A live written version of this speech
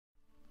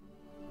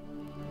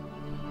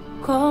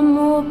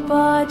Como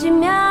pode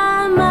me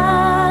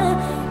amar,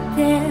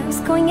 Deus,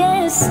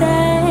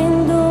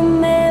 conhecendo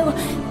meu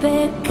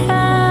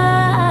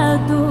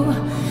pecado,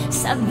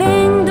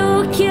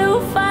 sabendo que eu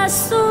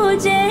faço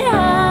de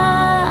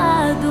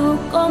errado?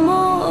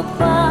 Como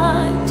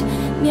pode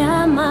me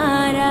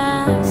amar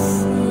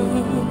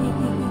assim?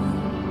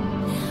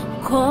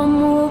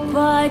 Como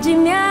pode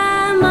me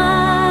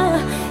amar,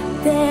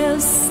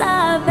 Deus,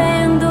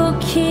 sabendo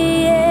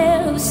que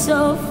eu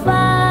sou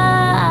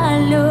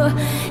falho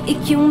e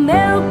que o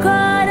meu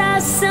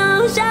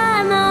coração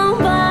já não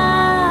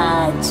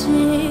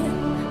bate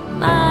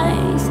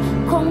mais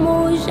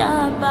como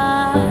já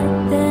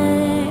bateu?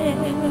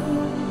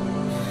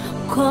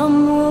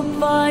 Como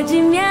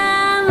pode me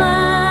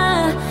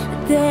amar,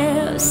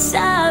 Deus,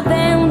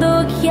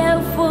 sabendo que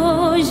eu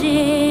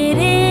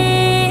fugiria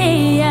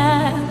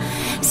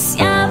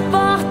se a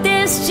porta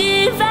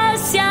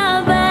estivesse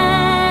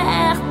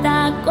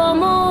aberta?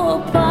 Como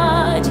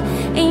pode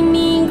em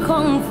mim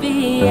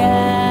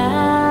confiar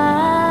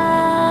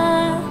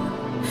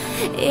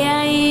e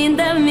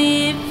ainda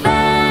me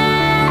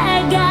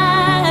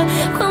pega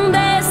quando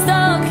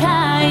estou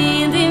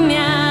caindo e me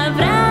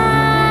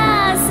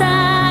abraça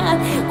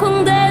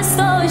quando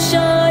estou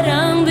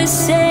chorando e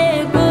seguras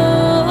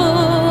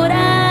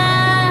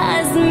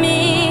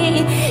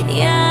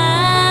minhas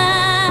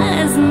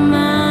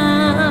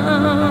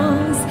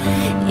mãos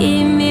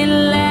e me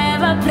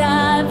leva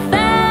pra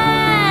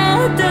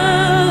perto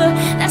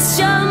das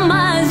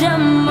chamas de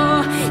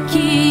amor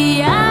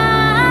que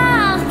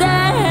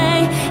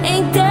ardem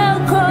em teu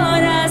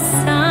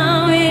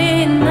coração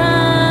e não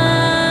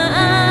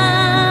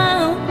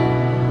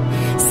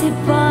se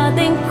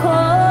podem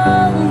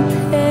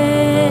conter.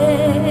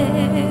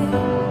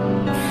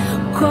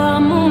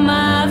 Como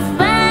uma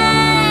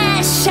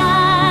flecha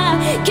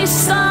que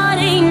estoura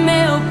em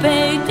meu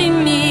peito e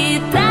me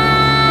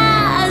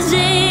traz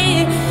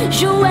de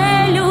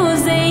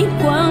joelhos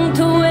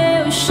enquanto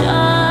eu choro.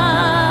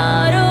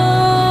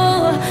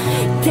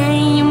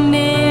 Tenho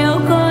meu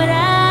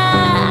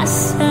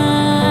coração,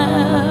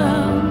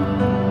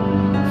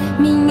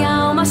 minha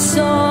alma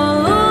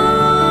soluça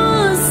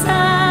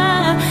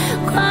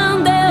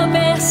quando eu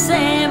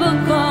percebo o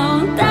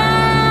contato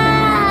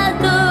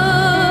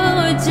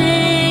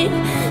de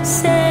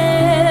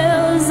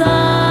seus olhos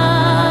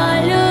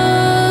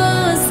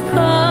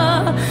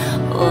com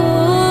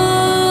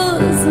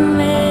os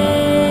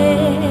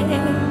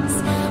meus.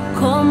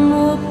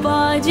 Como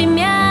pode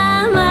me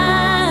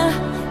amar,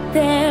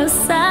 Deus,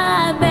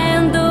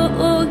 sabendo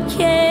o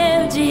que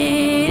eu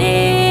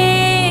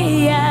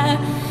diria,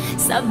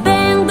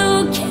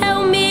 sabendo que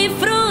eu me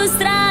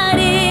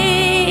frustraria?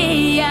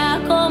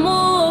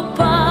 Como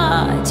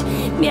pode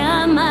me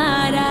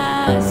amar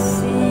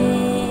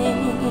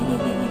assim?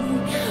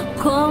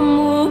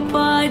 Como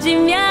pode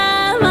me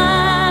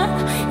amar,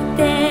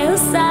 Deus,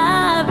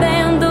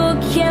 sabendo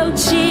que eu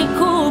te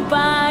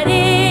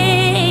culparia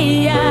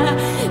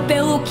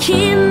pelo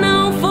que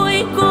não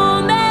fui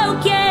como eu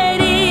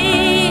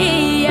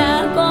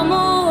queria?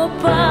 Como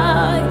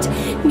pode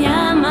me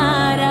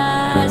amar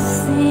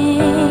assim?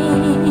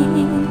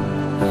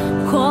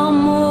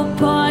 Como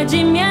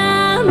pode me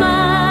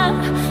amar,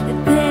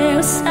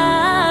 Deus,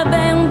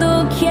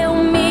 sabendo que eu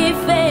me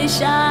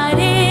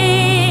fecharia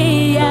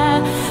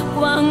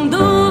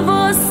quando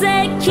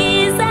você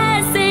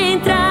quisesse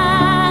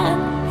entrar?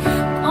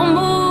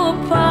 Como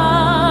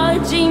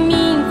pode em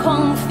mim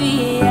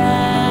confiar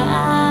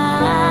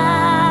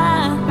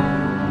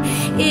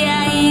e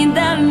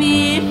ainda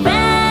me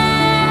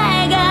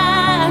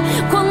pega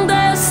quando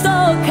eu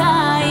estou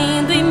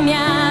caindo e me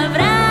abraça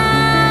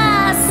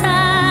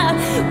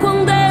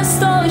quando eu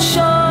estou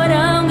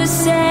chorando e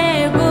seguras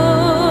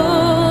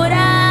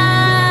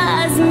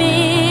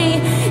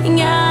minhas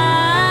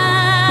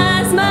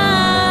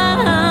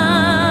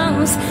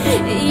mãos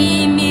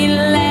e me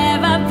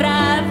leva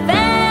pra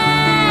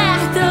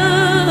perto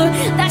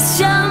das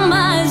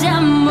chamas de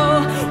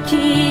amor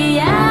que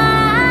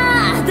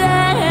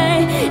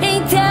ardem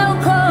em teu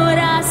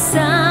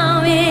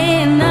coração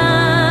e não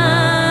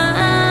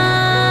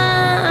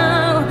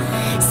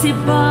se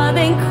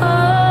podem conter.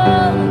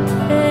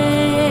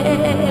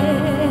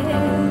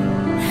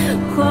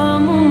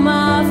 Como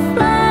uma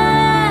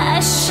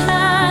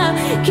flecha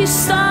que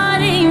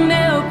estoura em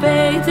meu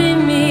peito e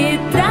me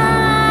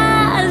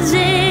traz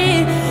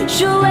de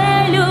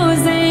joelhos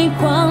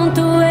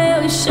enquanto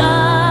eu choro.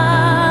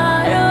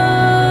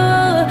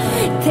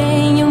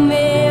 Tenho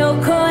meu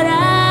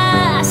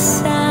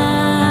coração,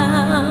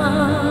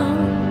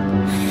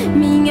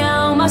 minha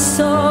alma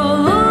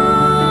soluça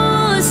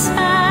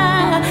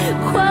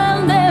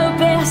quando eu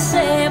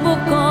percebo o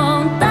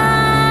contato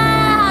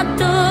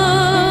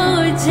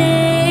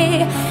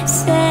de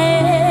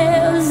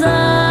seus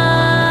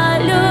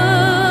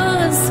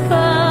olhos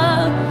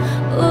com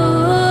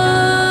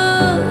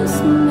os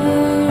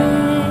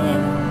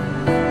meus.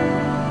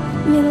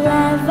 Me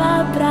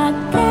leva pra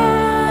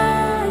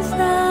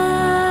casa,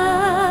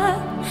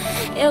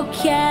 eu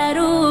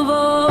quero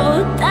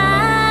voltar,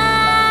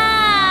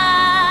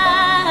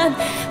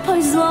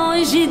 pois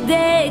longe longe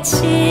de ti.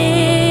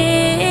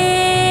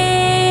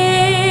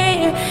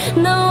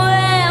 Não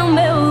é o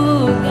meu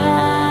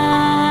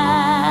lugar.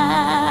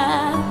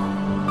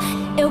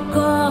 Eu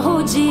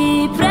corro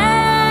depressa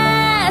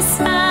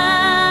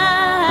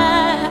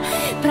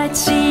pra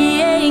te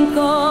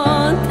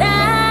encontrar,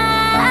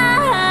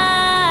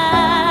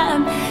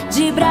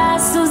 de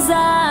braços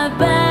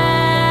abertos,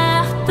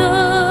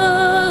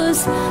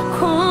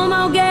 como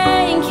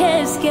alguém que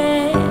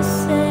esqueceu.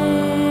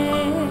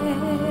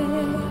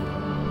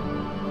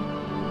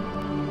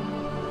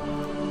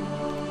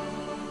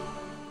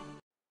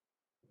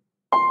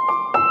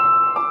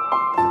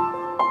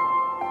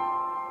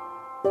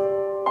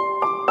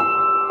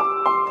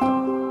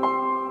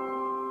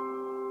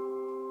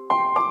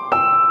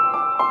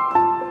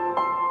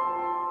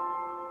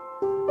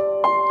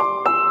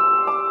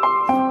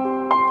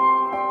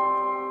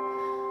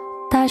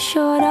 Tá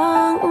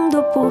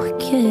chorando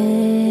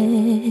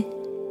porque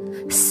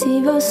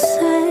se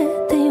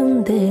você tem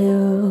um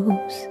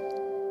Deus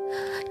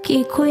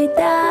que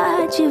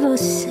cuida de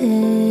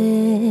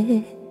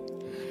você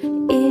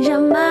e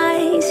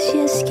jamais te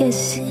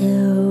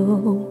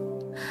esqueceu,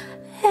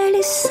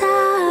 Ele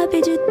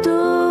sabe de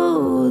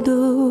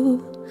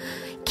tudo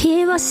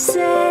que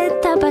você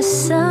tá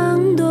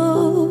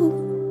passando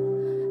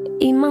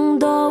e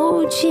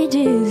mandou te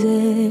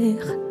dizer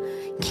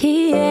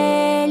que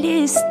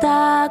Ele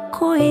está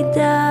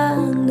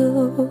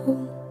cuidando.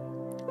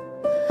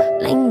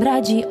 Lembra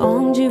de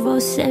onde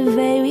você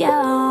veio e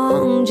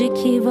aonde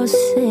que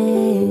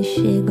você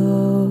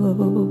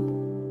chegou.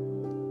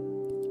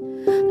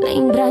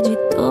 Lembra de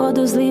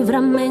todos os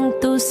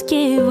livramentos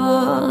que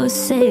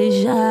você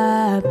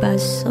já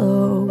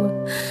passou.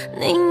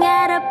 Nem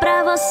era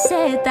pra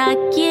você tá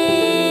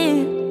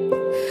aqui,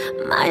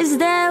 mas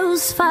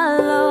Deus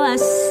falou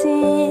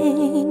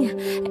assim: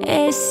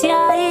 esse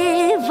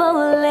aí vou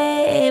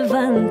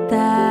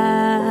levantar.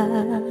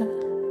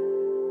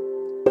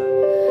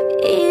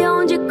 E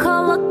onde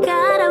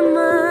colocar a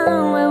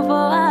mão eu vou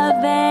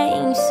abençoar.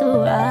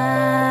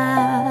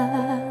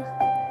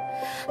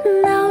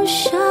 Não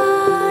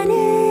chore,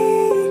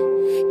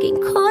 quem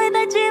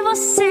cuida de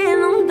você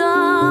não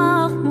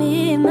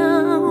dorme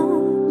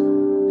não.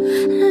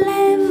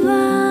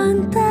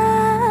 Levanta,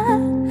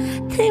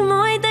 tem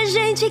muita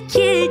gente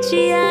que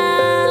te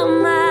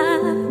ama.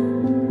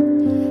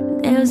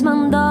 Deus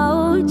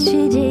mandou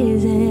te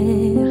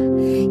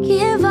dizer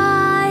que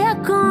vai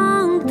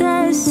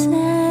acontecer.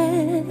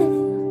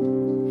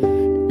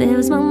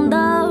 Deus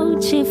mandou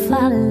te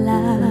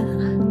falar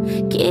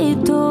que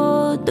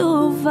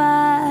tudo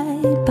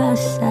vai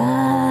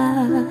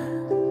passar.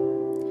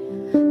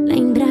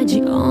 Lembra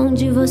de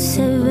onde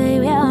você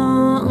veio e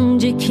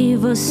aonde que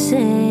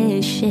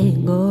você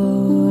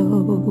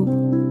chegou.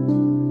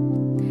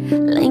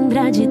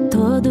 Lembra de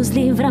todos os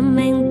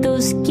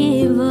livramentos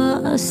que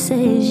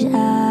você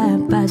já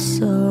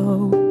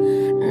passou.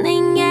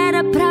 Nem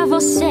era pra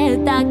você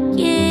tá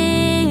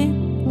aqui,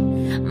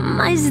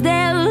 mas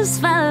Deus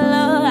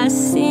falou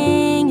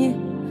assim: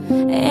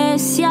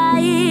 esse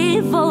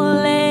aí vou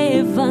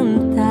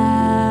levantar.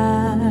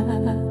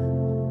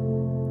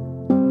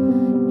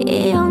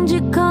 E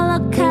onde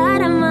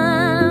colocar a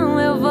mão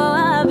eu vou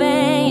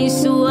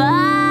abençoar.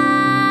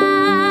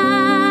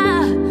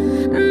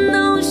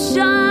 Não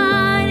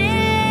chore,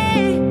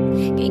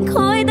 quem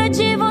cuida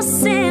de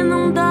você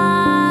não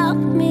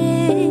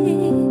dorme.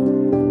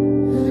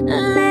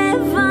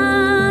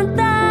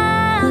 Levanta,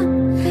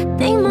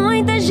 tem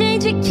muita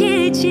gente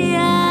que te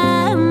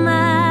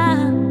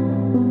ama.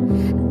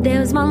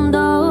 Deus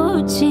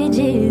mandou te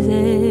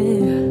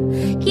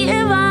dizer que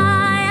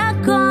vai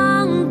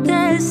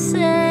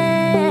acontecer.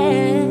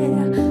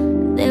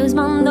 Deus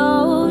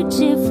mandou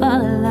te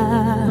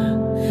falar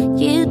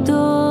que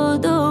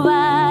tudo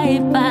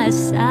vai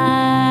passar.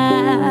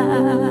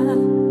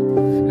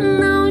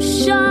 Não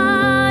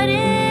chore,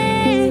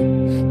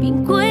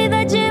 quem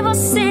cuida de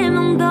você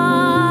não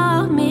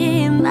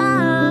dorme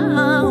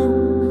não.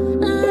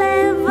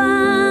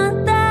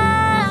 Levanta,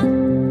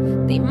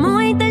 tem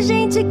muita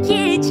gente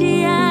que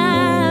te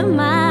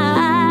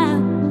ama.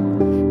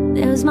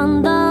 Deus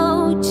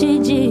mandou te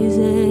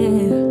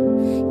dizer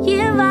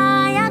que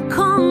vai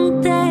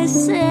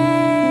acontecer.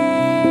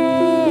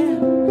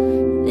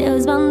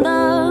 Deus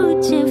mandou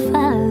te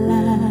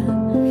falar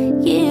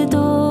que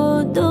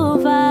tudo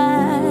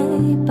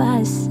vai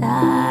passar.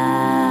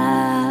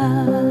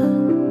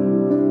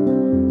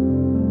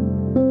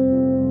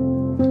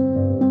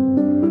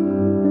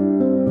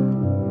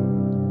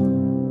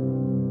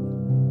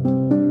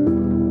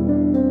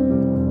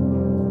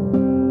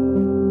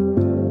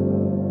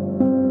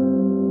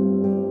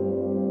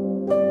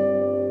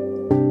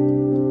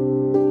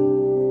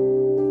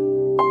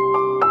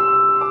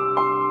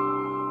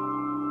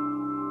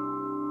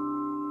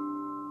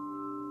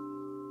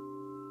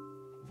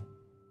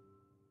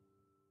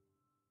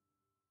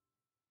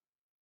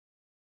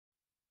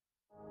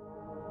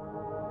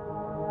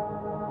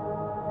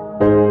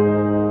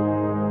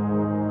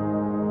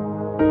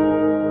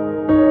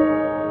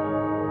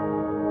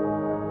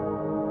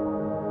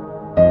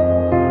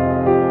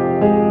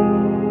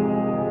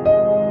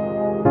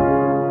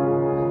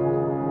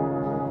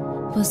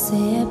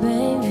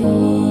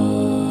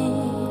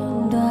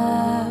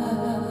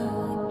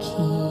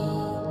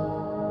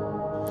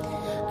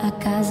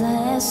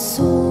 é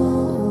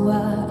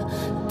sua,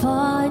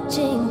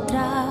 pode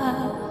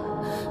entrar,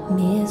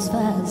 me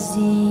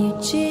esvazie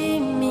de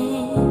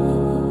mim,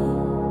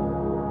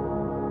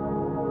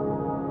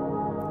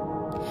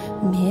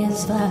 me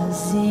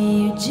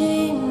esvazie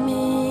de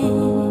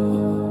mim.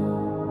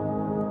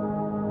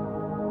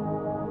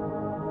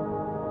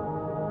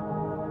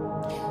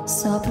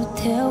 Sopra o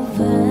teu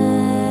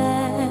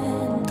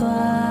vento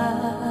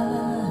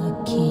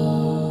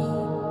aqui,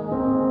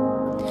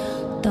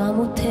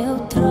 toma o teu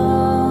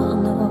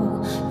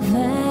trono,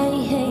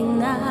 vem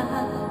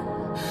reinar.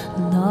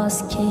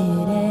 Nós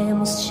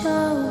queremos te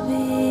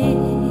ouvir,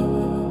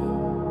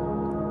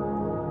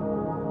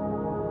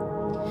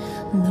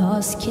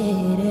 nós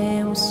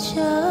queremos te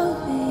ouvir.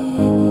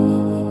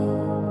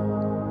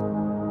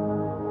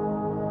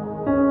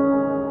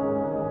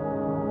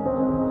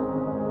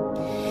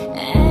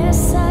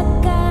 Essa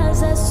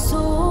casa é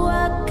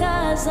sua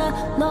casa,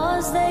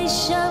 nós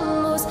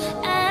deixamos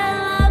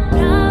ela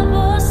pra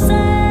você,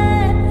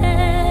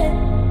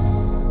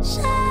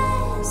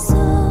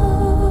 Jesus.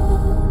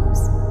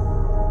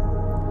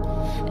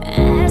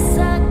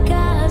 Essa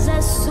casa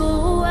é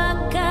sua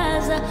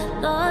casa,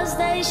 nós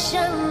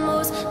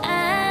deixamos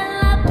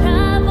ela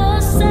pra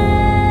você,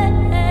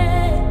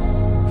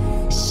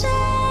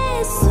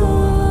 Jesus.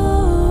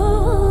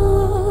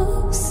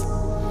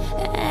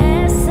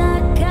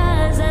 Essa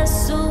casa é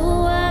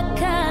sua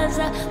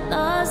casa,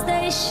 nós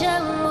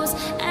deixamos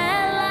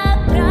ela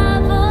pra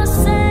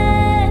você,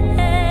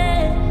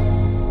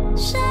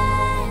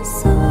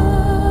 Jesus.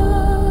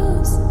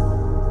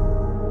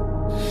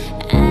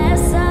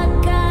 Essa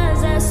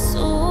casa é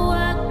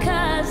sua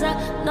casa,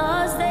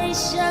 nós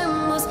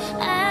deixamos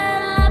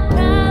ela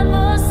pra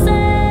você,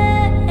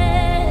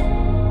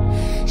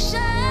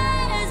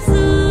 Jesus.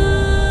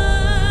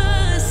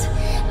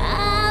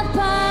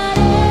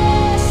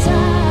 Apareça,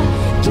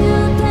 que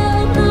o teu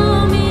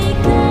nome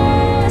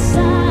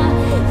cresça,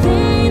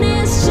 vem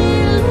neste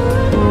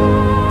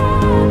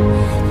lugar,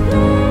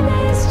 vem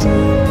neste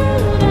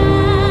lugar.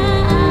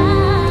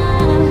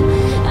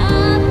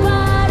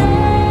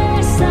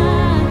 Apareça,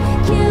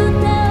 que o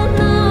teu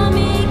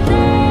nome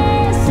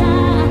cresça,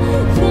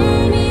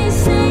 vem me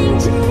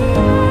incendiar,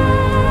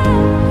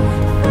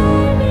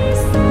 vem me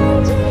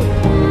incendiar.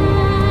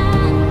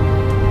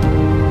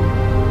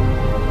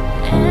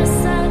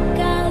 Essa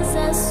casa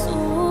é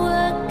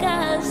sua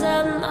casa,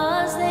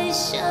 nós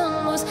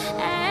deixamos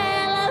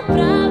ela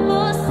pra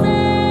você,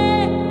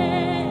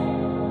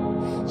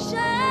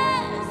 Jesus.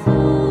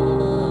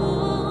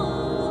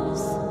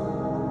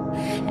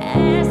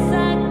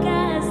 Essa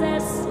casa é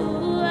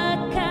sua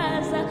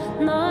casa,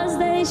 nós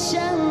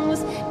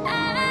deixamos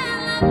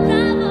ela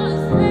pra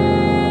você,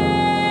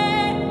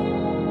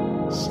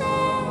 Jesus.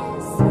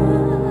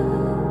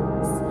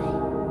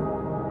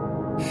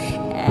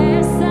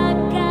 Essa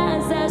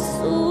casa é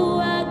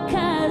sua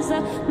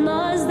casa,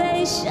 nós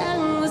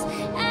deixamos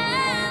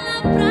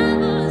ela pra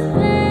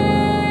você,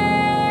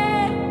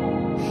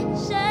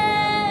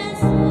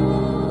 Jesus.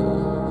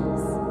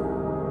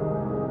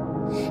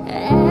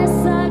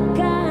 Essa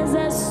casa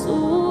é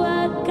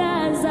sua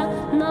casa,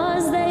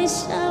 nós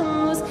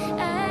deixamos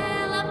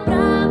ela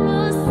pra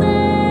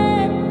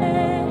você,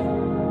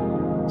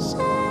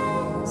 Jesus.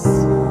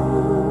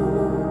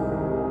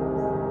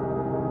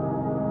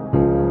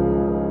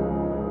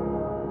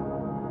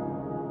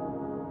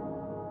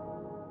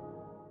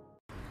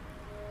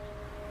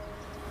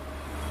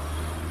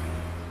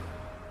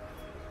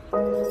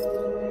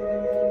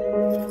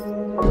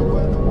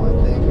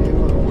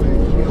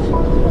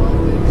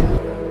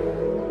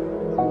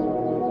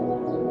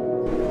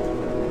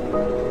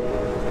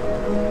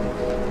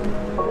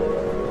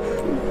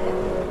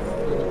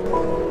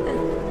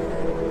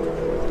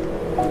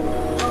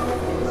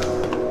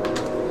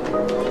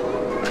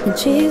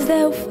 Antes de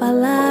eu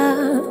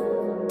falar,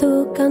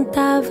 tu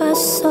cantava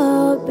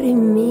sobre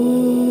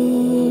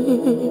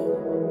mim.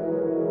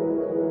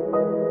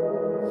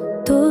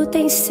 Tu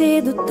tens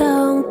sido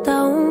tão,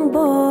 tão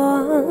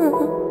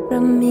bom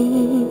pra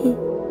mim.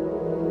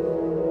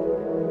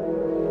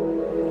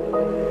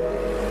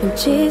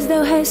 Antes de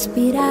eu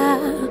respirar,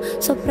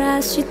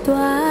 sopraste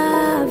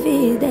tua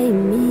vida em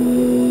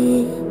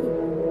mim.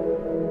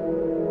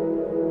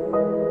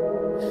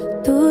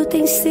 Tu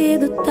tens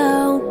sido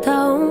tão,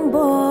 tão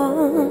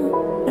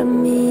bom pra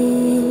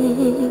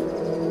mim.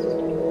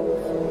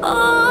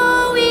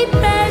 Oh,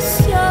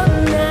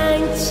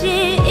 impressionante,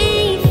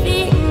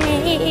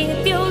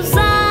 infinito e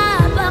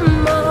ousado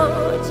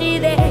amor de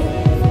Deus.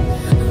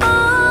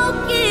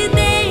 Oh, que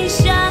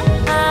deixa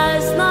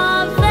as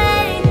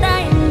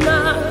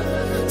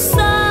 99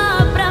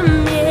 só pra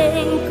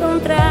me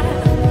encontrar.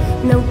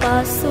 Não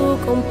posso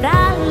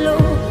comprá-lo,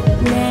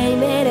 nem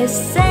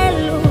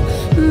merecê-lo,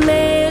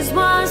 mesmo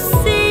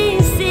assim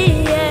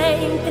se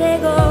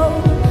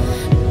entregou.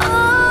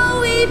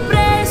 Oh,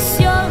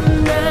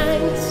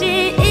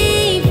 impressionante,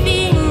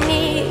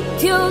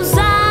 infinito e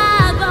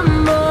ousado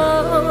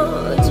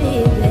amor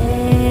de Deus.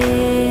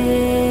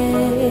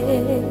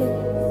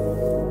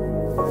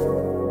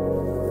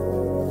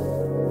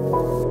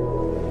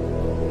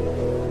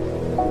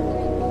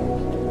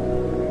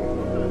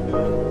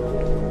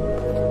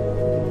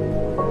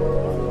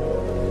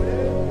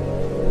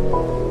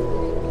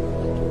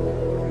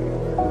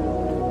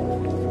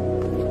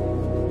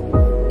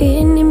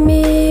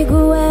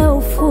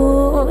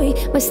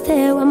 mas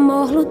teu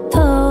amor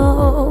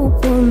lutou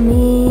por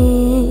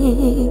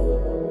mim.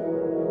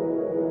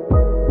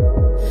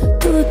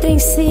 Tu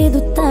tens sido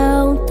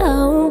tão,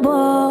 tão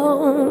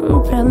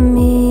bom pra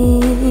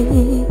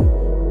mim.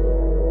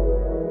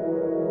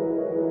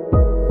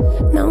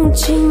 Não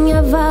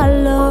tinha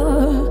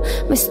valor,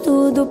 mas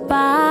tudo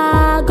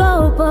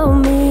pagou por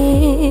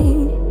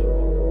mim.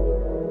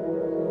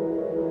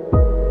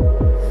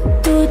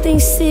 Tu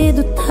tens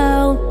sido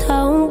tão,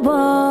 tão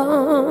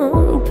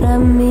bom pra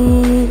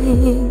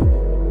mim.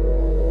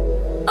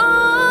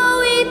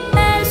 Oh,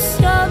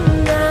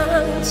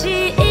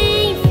 impressionante,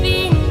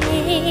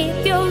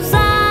 infinito e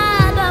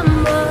ousado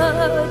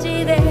amor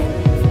de Deus.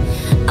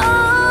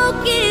 Oh,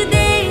 que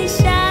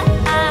deixa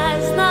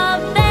as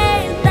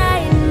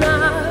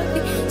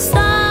 99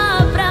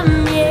 só pra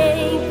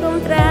me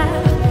encontrar.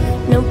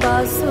 Não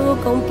posso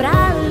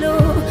comprá-lo,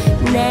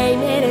 nem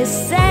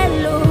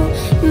merecê-lo,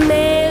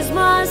 mesmo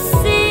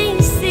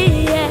assim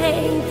se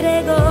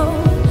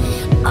entregou.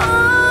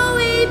 Oh,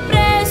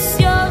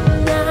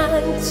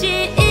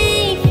 impressionante,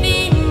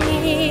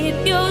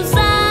 infinito e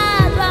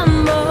ousado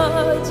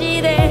amor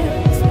de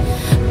Deus.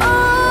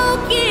 Oh,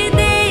 que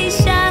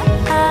deixa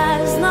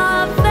as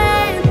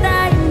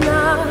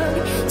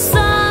 99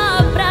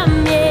 só pra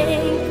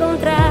me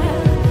encontrar.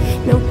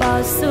 Não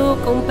posso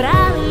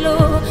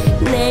comprá-lo,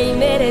 nem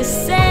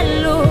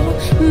merecê-lo,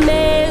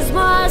 mesmo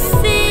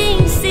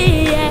assim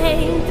se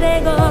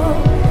entregou.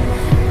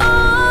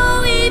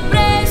 Oh,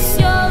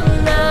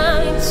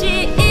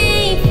 impressionante,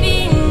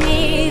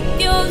 infinito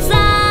e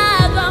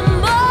ousado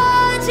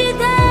amor de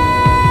Deus.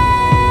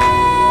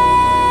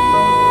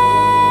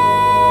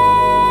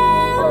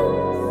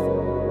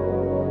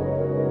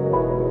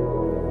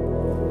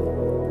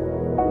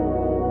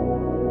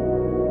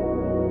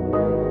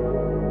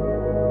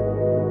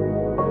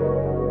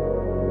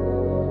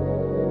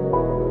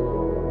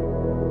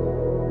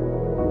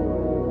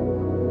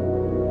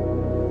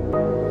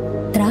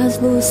 Traz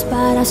luz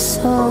para as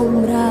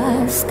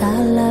sombras,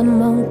 cala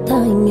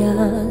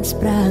montanhas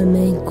pra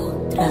me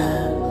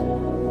encontrar.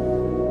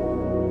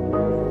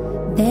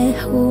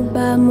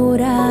 Derruba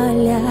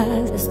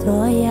muralhas,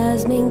 destrói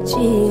as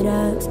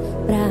mentiras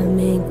pra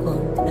me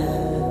encontrar.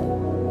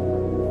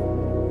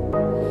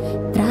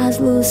 Traz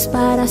luz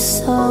para as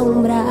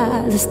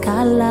sombras,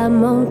 escala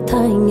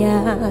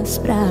montanhas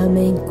pra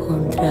me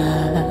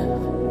encontrar.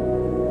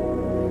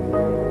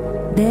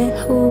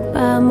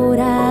 Derruba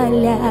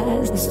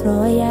muralhas,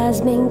 destrói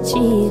as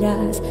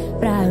mentiras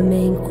pra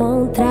me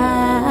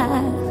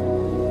encontrar.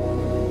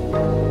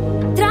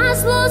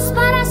 Traz luz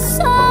para as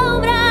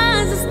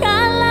sombras,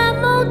 escala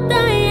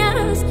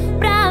montanhas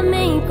pra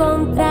me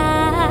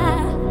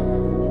encontrar.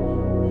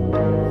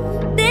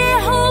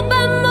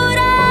 Derruba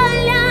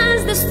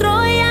muralhas,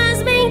 destrói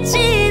as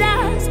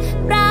mentiras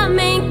pra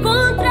me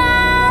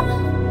encontrar.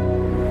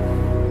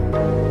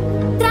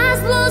 Traz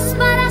luz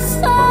para as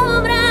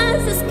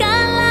sombras,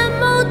 escala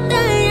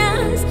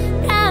montanhas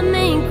pra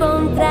me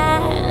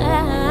encontrar.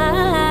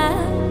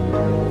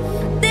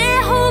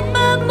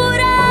 Derruba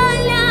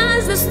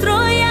muralhas,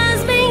 destrói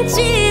as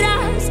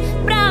mentiras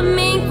pra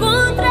me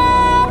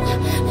encontrar.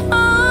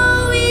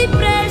 Oh,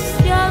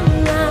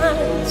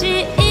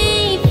 impressionante,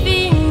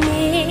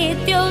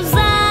 infinito e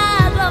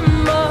ousado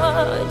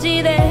amor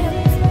de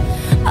Deus.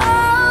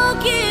 Oh,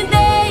 que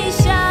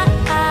deixa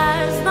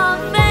as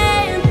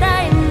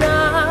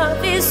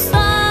 99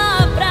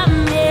 só pra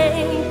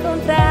me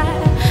encontrar.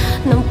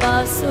 Não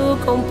posso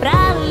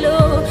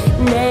comprá-lo,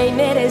 nem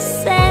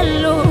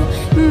merecê-lo,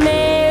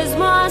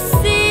 mesmo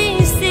assim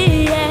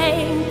se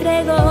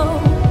entregou.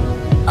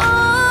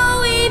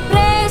 Oh,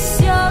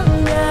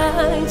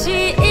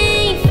 impressionante,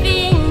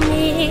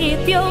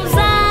 infinito e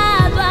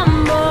ousado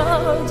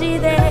amor de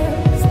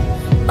Deus.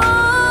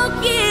 Oh,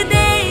 que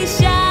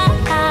deixa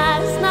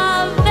as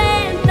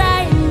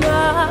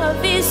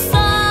 99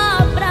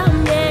 só pra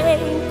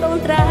me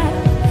encontrar.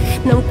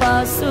 Não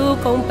posso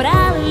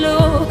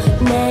comprá-lo,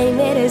 nem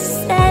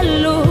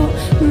merecê-lo,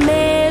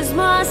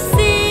 mesmo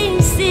assim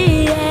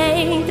se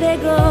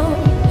entregou.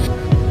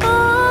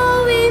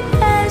 Oh,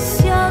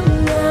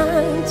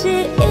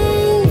 impressionante,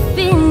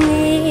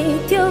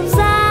 infinito e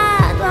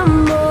ousado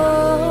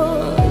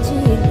amor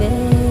de Deus.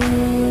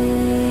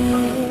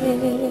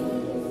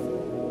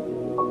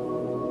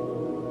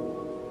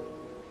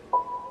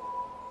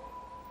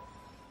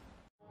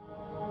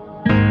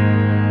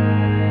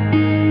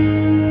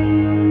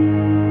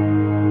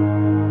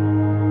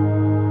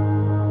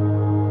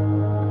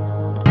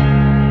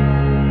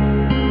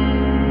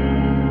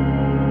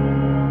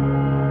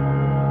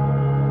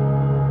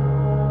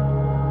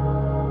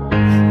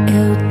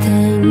 Eu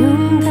tenho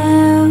um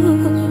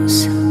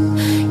Deus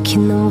que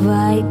não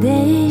vai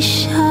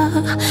deixar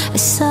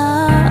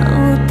essa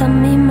luta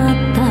me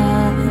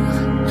matar,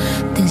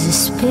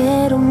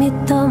 desespero me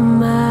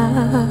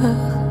tomar.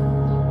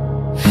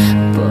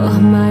 Por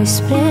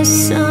mais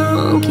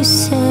pressão que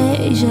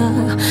seja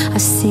a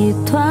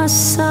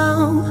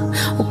situação,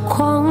 o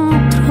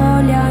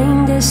controle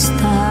ainda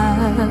está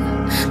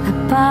na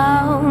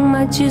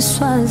palma de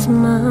suas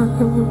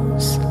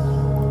mãos.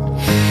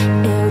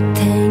 Eu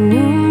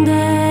tenho um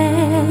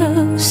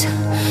Deus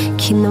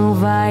que não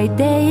vai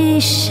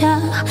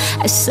deixar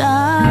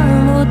essa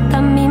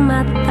luta me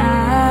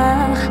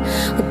matar,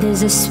 o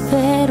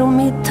desespero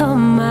me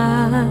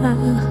tomar.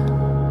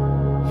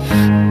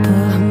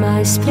 Por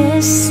mais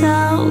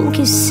pressão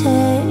que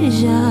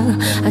seja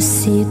a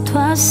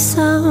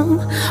situação,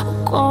 o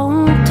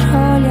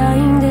controle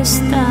ainda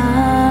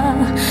está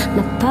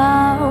na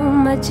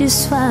palma de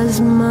suas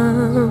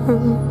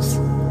mãos.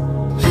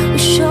 O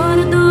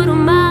choro dura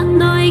uma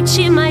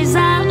noite, mas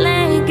a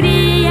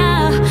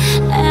alegria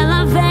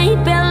ela vem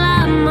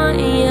pela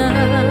manhã.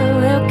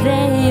 Eu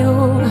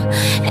creio,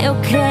 eu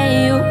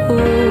creio.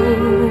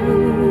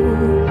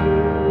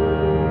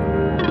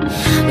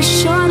 O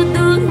choro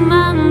dura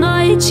uma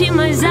noite,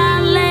 mas a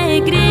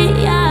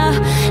alegria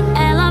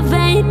ela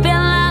vem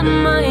pela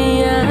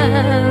manhã.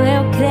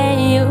 Eu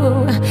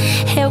creio,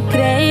 eu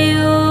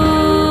creio.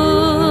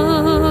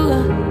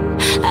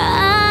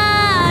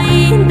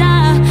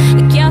 Ainda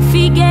que a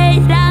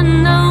figueira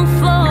não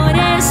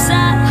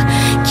floresça,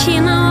 que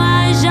não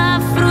haja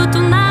fruto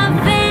na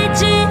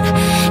vide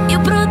e o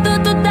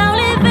produto da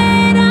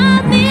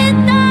oliveira me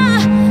dá,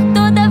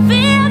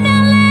 todavia me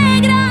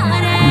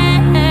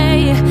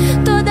alegrarei,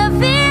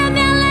 todavia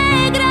me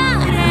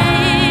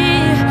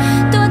alegrarei,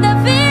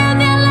 todavia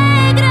me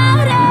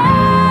alegrarei.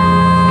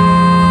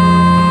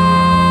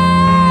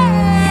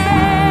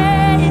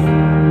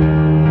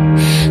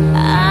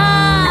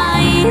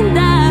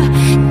 Ainda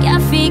que a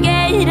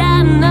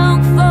figueira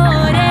não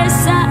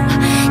floresça,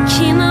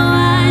 que não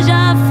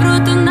haja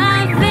fruto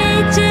na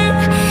vide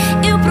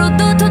e o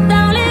produto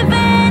da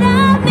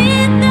oliveira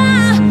me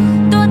dá,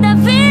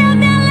 todavia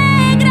me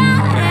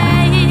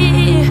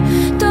alegrarei,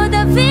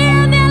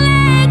 todavia me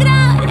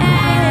alegrarei,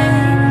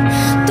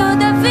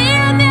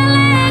 todavia me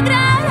alegrarei.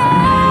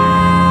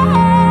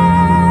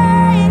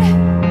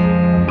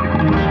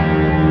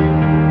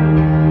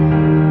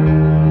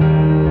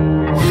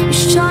 O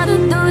choro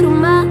dura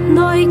uma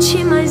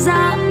noite, mas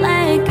a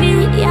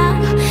alegria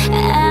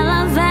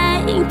ela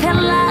vem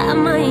pela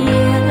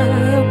manhã.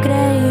 Eu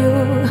creio,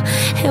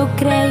 eu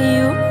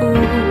creio.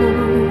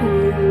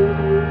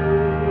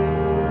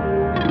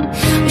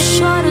 O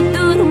choro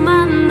dura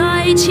uma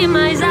noite,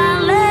 mas a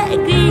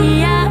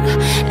alegria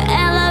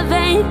ela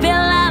vem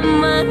pela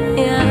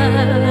manhã.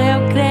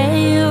 Eu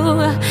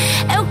creio,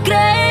 eu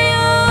creio.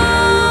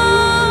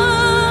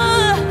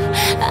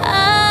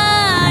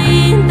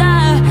 Ainda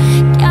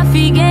que a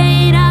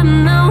figueira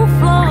não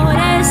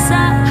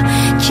floresça,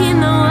 que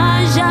não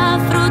haja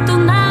fruto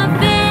na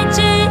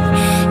vide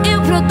e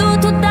o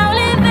produto da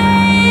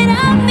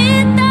oliveira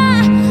me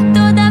dá,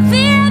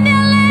 todavia me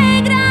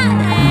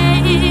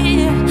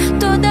alegrarei,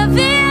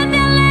 todavia me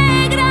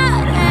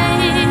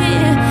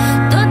alegrarei,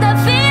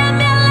 todavia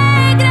me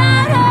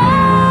alegrarei.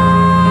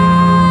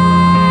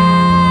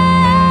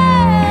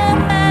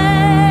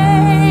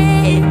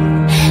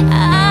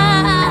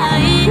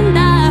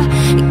 Ainda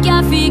que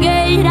a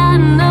figueira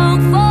não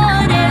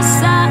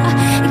floresça,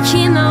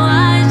 que não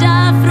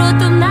haja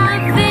fruto na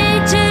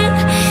vide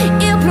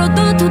e o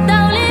produto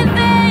da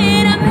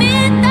oliveira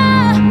me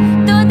dá,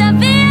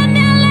 todavia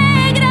me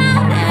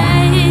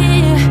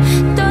alegrarei,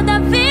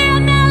 todavia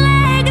me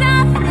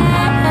alegrarei,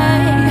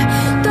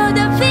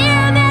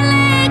 todavia me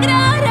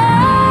alegrarei.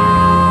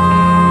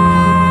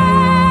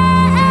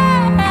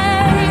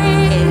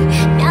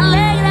 Me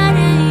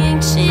alegrarei em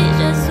ti,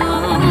 Jesus.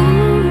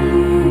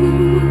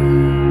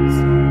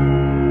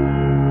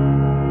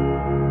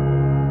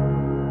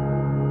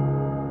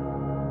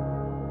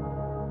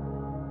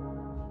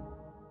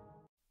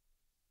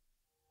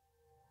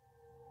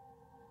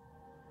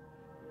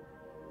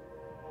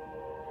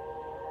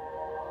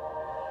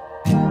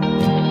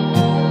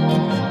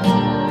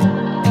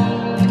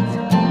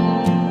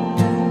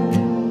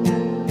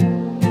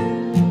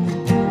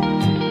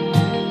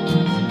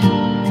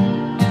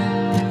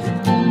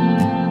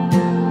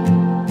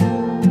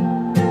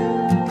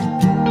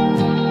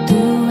 Tu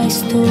és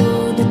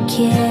tudo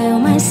que eu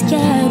mais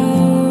quero.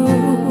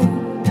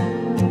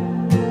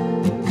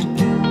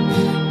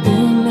 O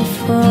meu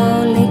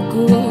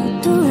fôlego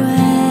tu és.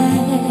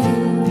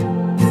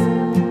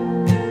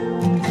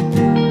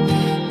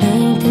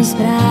 Em teus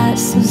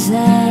braços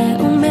é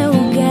o meu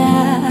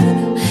lugar.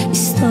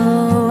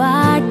 Estou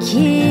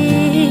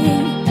aqui,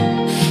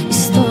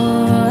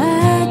 estou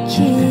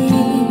aqui.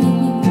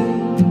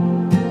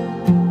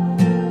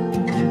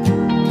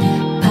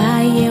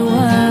 Pai, eu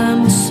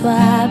amo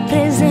sua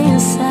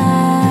presença.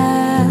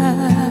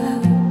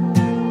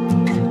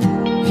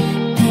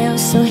 Teu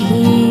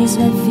sorriso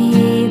é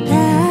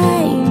vida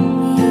em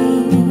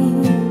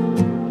mim.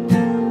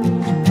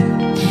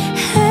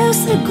 Eu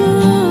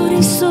seguro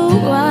em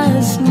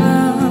suas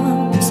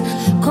mãos.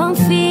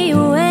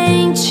 Confio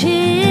em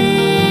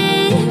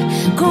ti,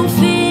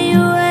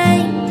 confio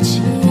em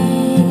ti.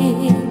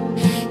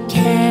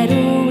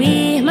 Quero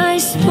ir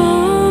mais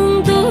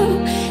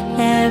fundo,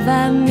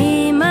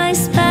 leva-me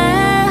mais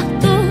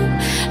perto,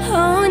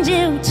 onde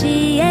eu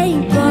te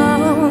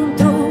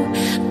encontro,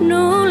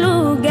 no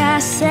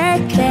lugar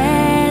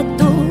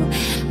secreto,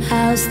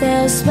 aos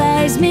teus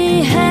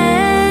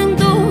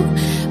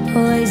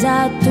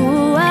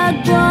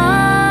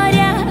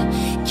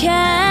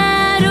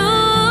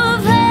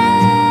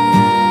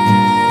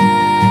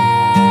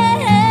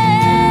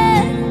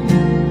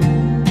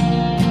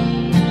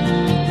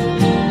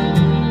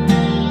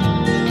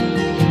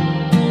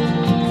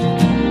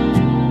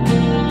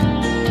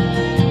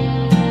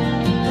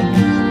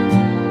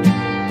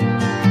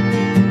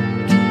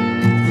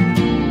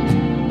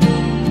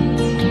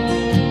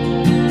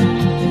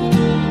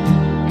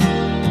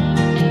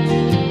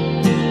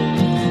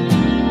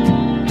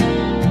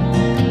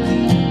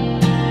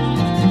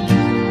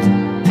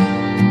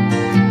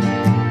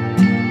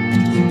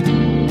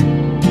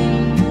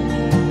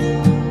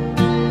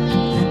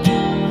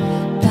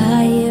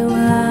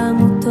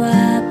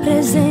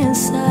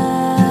presença.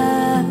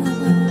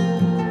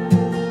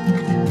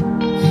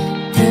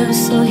 Teu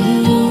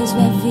sorriso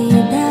é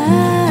vida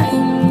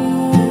em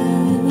mim.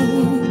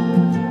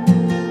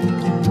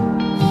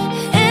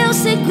 Eu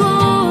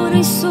seguro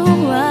em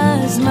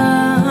suas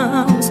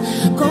mãos,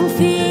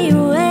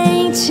 confio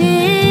em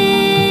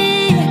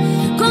ti,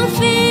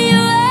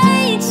 confio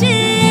em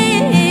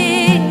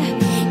ti.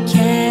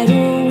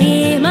 Quero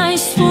ir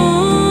mais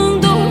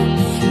fundo,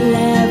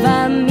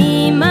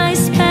 leva-me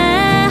mais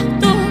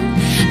perto,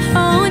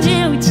 onde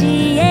eu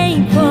te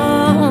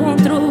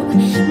encontro,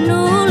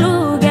 no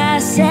lugar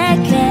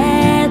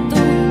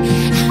secreto.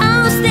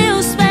 Aos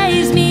teus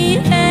pés me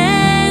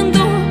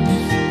rendo,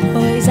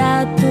 pois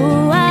a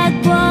tua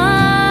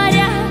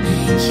glória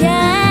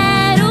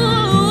quero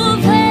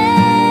ver.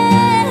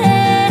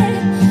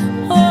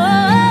 Oh,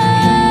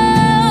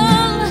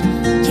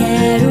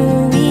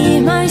 quero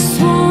ir mais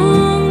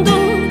fundo,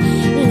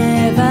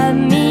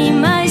 leva-me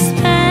mais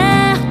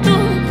perto,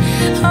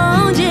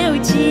 onde eu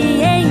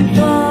te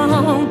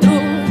encontro,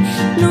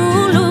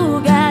 no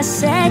lugar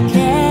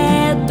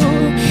secreto.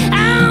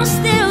 Aos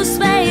teus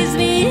pés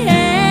me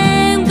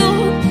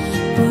rendo,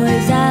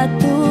 pois a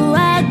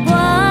tua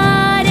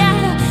glória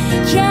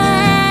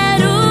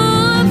quero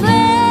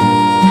ver.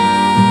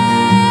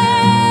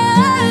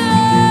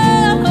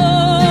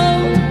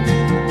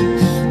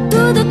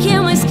 Tudo que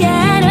eu mais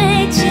quero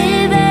é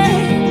te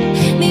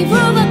ver. Me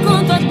envolva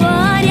com tua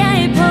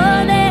glória e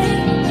poder.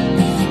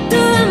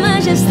 Tua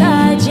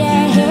majestade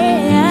é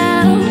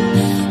real,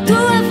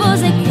 tua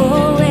voz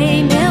ecoa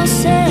em meu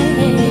ser.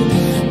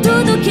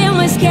 Tudo que eu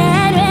mais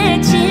quero é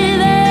te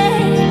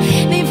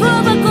ver. Me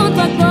envolva com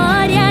tua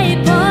glória e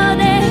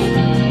poder.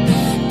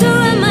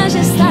 Tua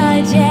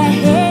majestade é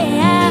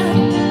real,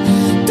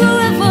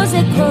 tua voz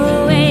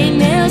ecoa em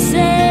meu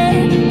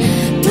ser.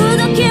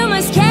 Tudo que eu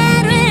mais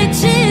quero é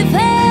te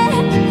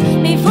ver.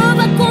 Me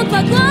envolva com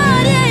tua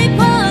glória e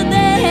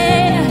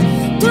poder.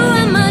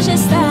 Tua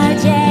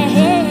majestade é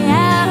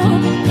real,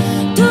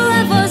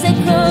 tua voz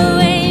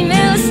ecoa em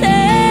meu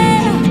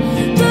ser.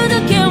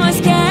 Tudo que eu mais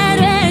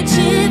quero é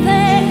te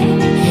ver.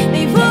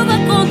 Me envolva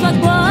com tua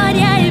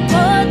glória e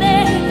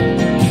poder.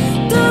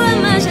 Tua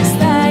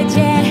majestade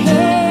é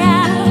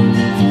real,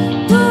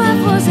 tua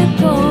voz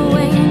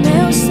ecoa em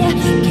meu ser.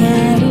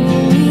 Quero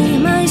ir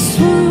mais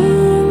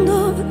fundo,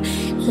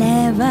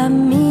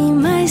 leva-me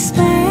mais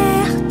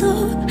perto,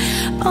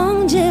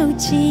 onde eu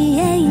te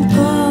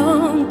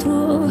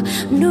encontro,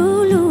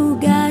 no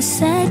lugar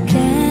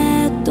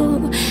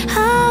secreto.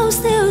 Aos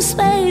teus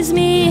pés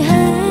me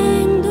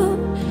rendo,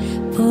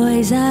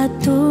 pois a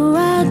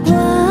tua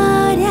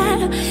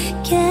glória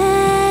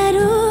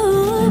quero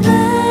ver.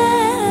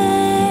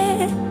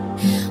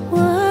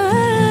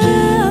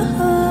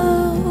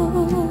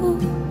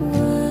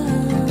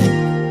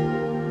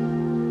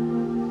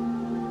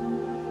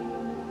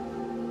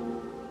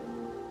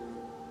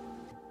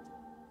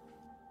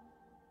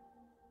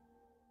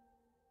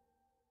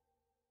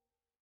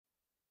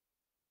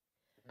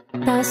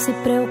 Tá se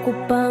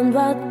preocupando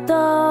à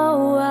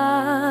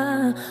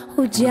toa.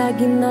 O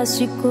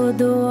diagnóstico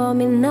do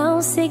homem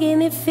não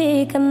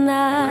significa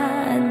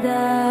nada.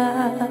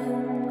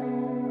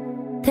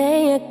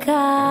 Tenha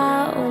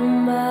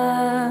calma.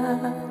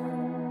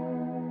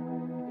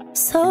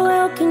 Sou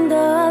eu quem dou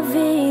a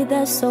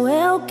vida, sou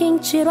eu quem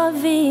tiro a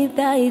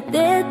vida e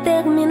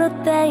determino o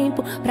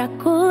tempo pra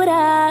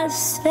curar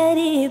as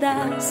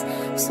feridas.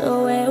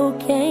 Sou eu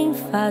quem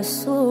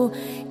faço.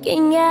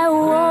 Quem é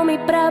o homem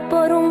pra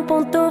pôr um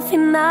ponto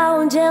final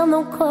onde eu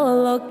não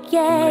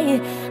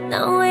coloquei?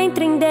 Não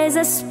entre em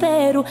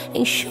desespero,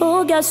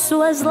 enxugue as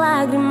suas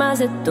lágrimas,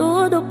 é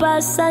tudo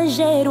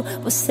passageiro.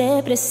 Você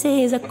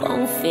precisa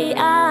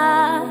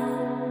confiar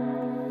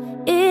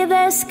e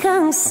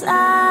descansar.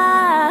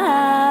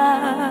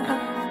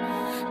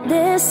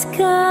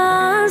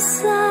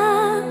 Descansa,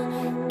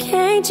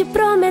 quem te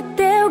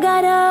prometeu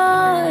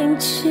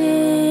garante.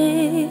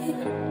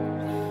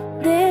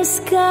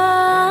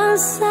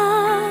 Descansa,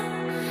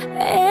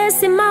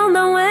 esse mal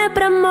não é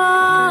pra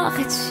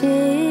morte.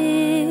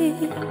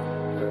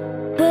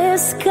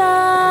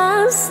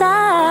 Descansa,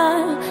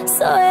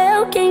 sou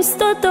eu quem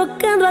estou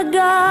tocando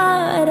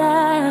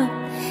agora.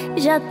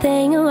 Já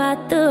tenho a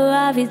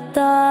tua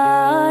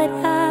vitória,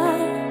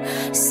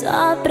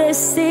 só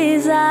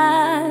precisas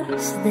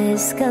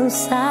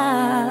descansar.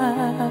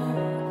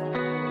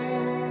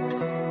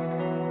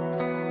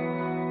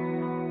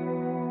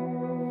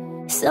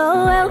 Sou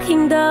eu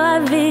quem dou a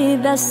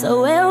vida,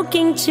 sou eu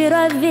quem tiro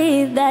a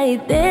vida e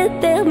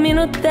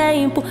determino o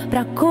tempo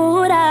pra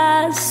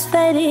curar as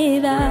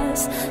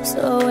feridas.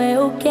 Sou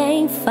eu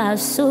quem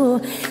faço.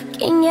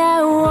 Quem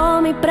é o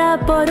homem pra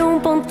pôr um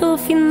ponto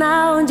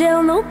final onde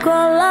eu não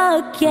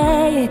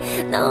coloquei?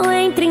 Não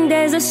entre em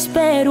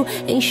desespero,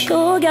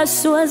 enxugue as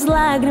suas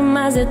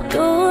lágrimas, é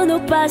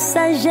tudo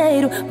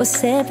passageiro.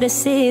 Você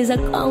precisa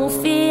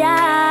confiar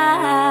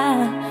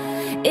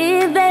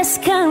e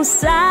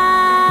descansar.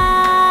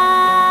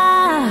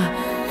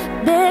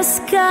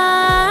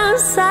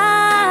 Descansa,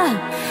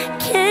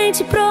 quem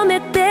te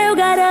prometeu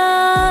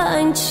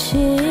garante.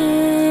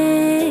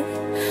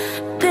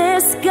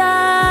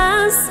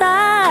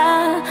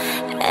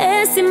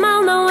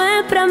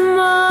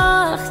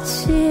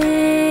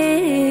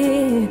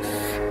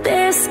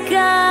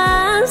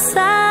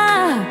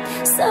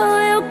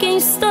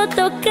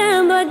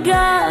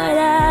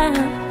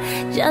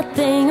 já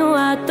tenho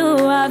a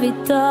tua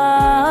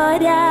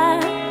vitória.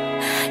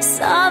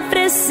 Só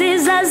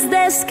precisas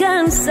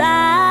descansar.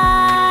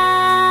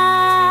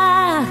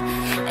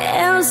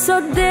 Eu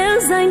sou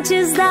Deus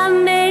antes da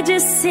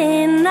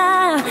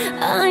medicina.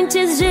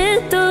 Antes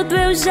de tudo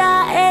eu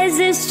já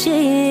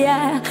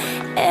existia.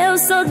 Eu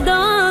sou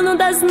dono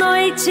das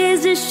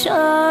noites de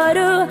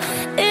choro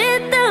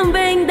e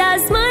também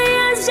das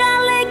manhãs de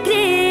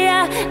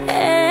alegria.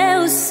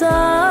 Eu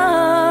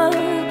sou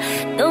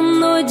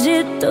dono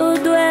de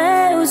tudo,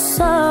 eu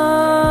sou.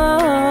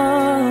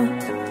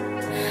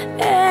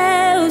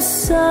 Eu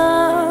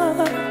sou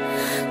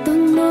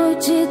dono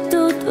de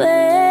tudo,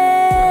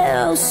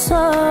 eu sou.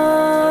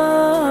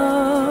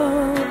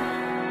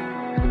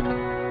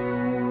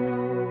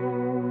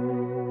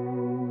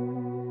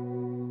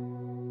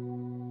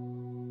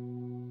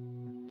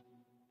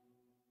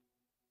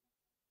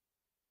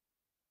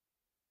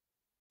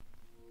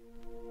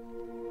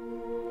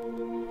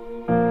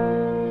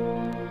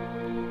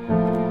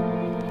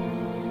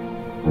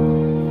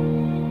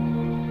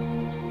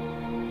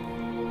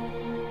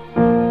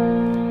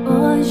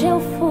 Hoje eu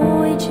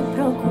fui te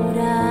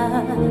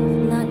procurar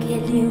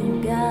naquele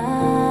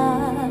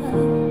lugar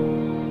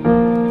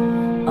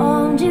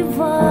onde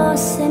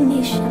você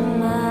me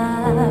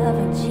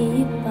chamava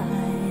de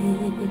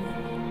pai.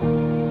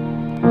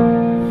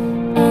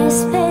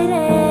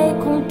 Esperei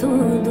com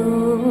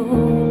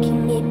tudo que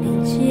me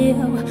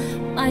pediu,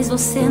 mas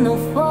você não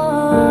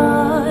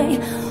foi.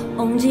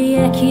 Onde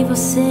é que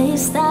você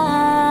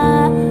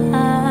está?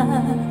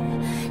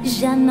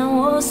 Já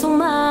não ouço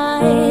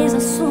mais a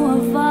sua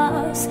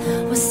voz.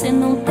 Você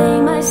não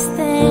tem mais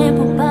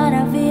tempo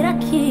para vir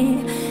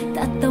aqui.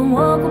 Tá tão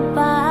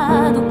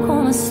ocupado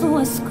com as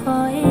suas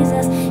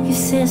coisas que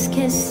se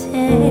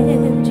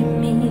esqueceu de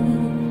mim.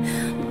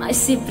 Mas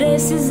se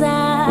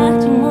precisar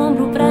de um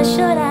ombro pra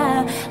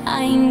chorar,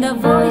 ainda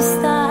vou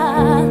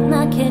estar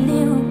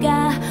naquele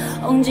lugar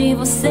onde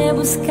você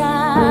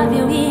buscava,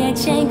 eu ia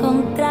te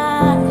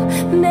encontrar,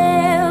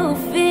 meu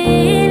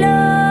filho.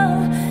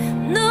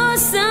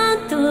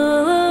 Santo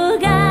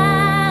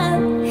lugar,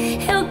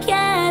 eu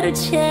quero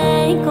te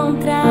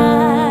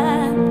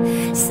encontrar,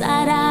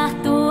 sarar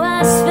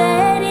tuas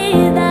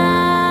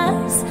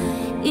feridas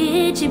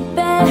e te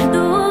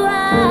perdoar.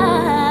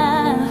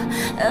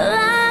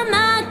 Lá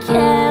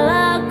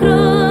naquela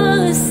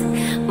cruz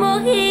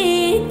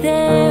morri em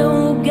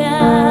teu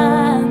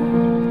lugar.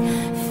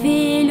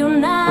 Filho,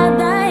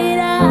 nada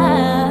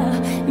irá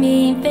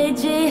me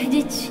impedir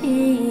de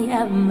te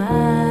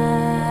amar.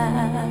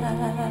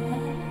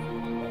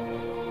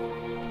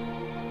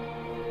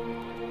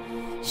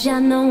 Já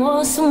não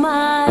ouço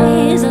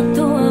mais a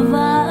tua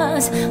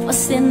voz.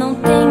 Você não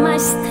tem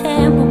mais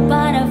tempo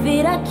para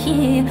vir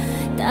aqui.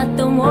 Tá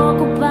tão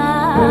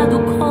ocupado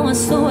com as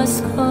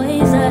suas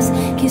coisas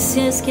que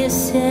se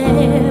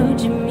esqueceu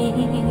de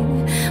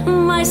mim.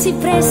 Mas se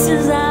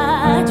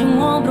precisar de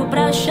um ombro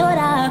pra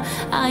chorar,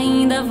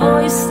 ainda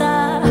vou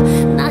estar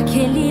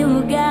naquele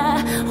lugar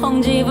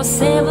onde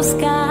você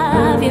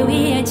buscava, eu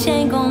ia te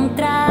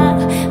encontrar,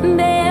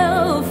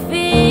 meu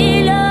filho.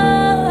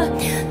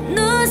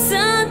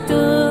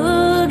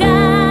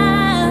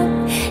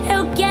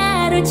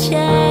 Te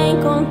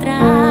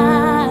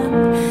encontrar,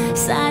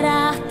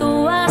 sarar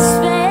tuas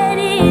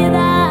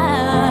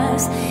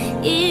feridas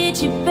e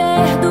te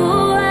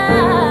perdoar.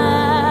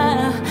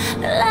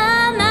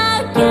 Lá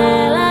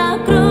naquela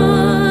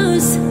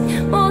cruz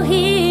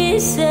morri em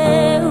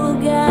seu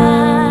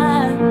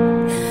lugar.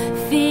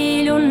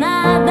 Filho,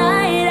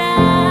 nada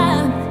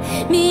irá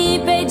me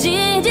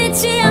impedir de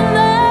te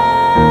amar.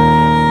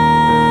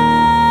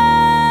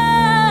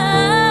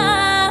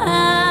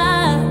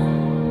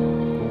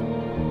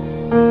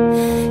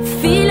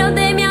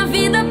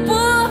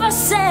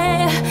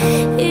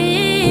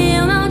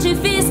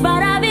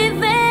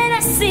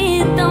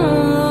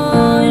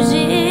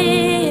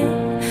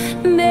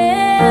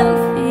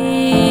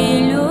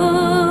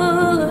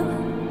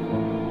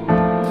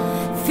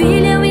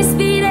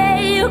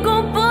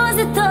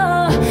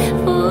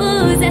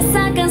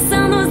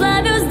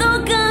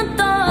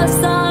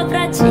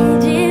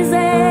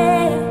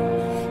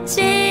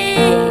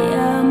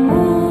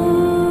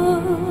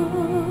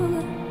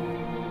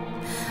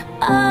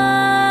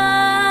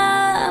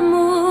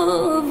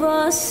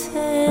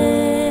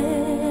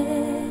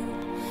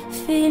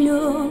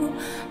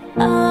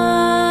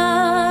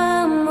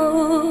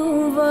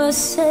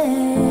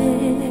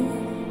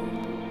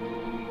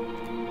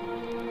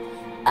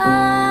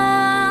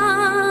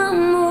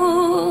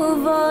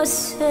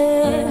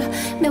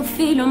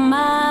 Filho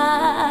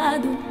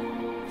amado,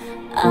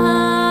 amo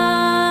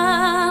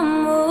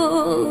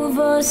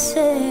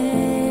você,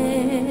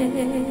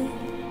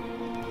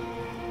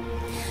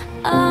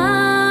 amo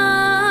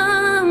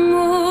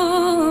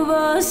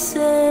você,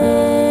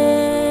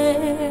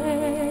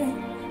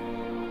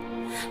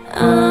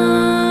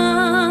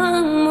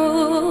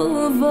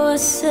 amo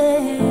você.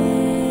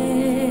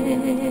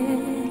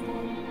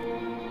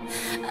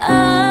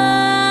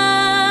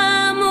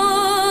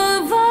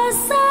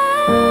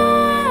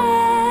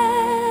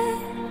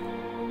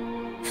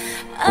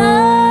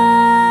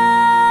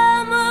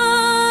 Amo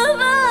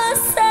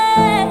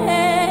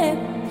você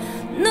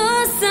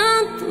no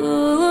santo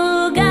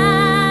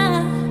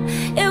lugar.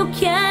 Eu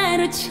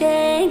quero te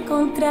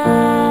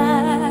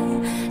encontrar,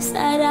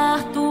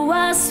 sarar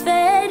tuas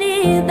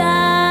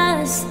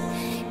feridas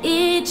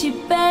e te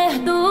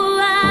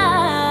perdoar.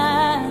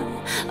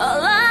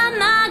 Lá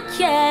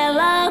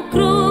naquela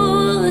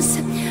cruz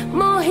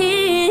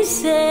morri em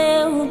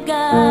seu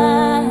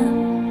lugar.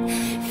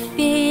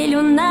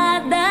 Filho,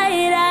 nada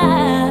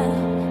irá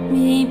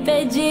me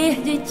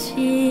impedir de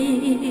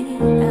te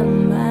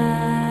amar.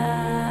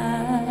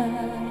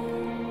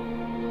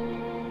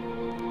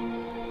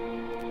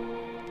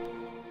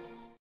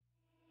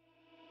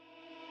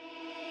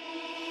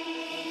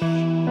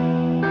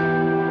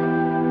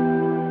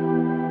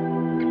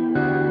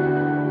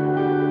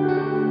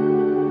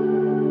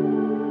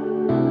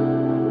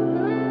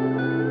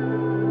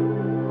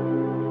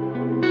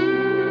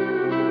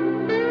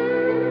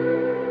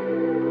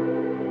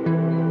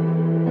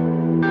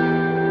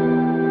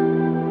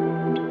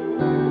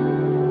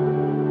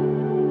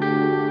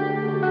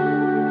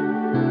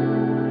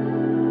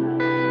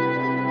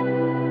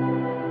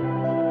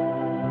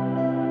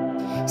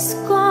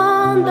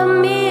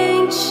 Esconda-me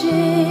em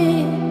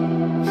ti,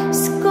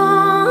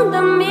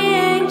 esconda-me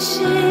em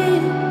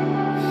ti,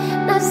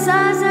 nas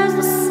asas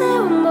do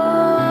seu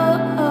amor.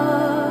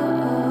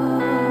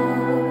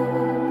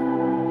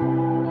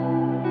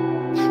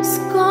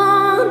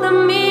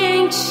 Esconda-me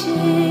em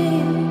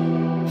ti,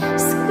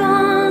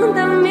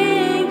 esconda-me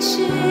em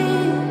ti,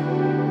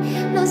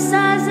 nas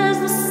asas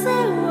do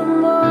seu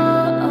amor.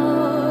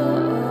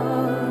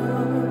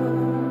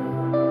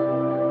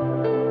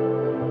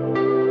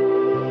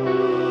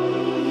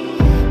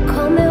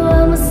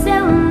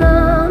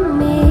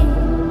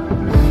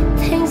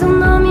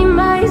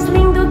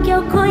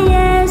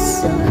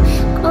 Conheço,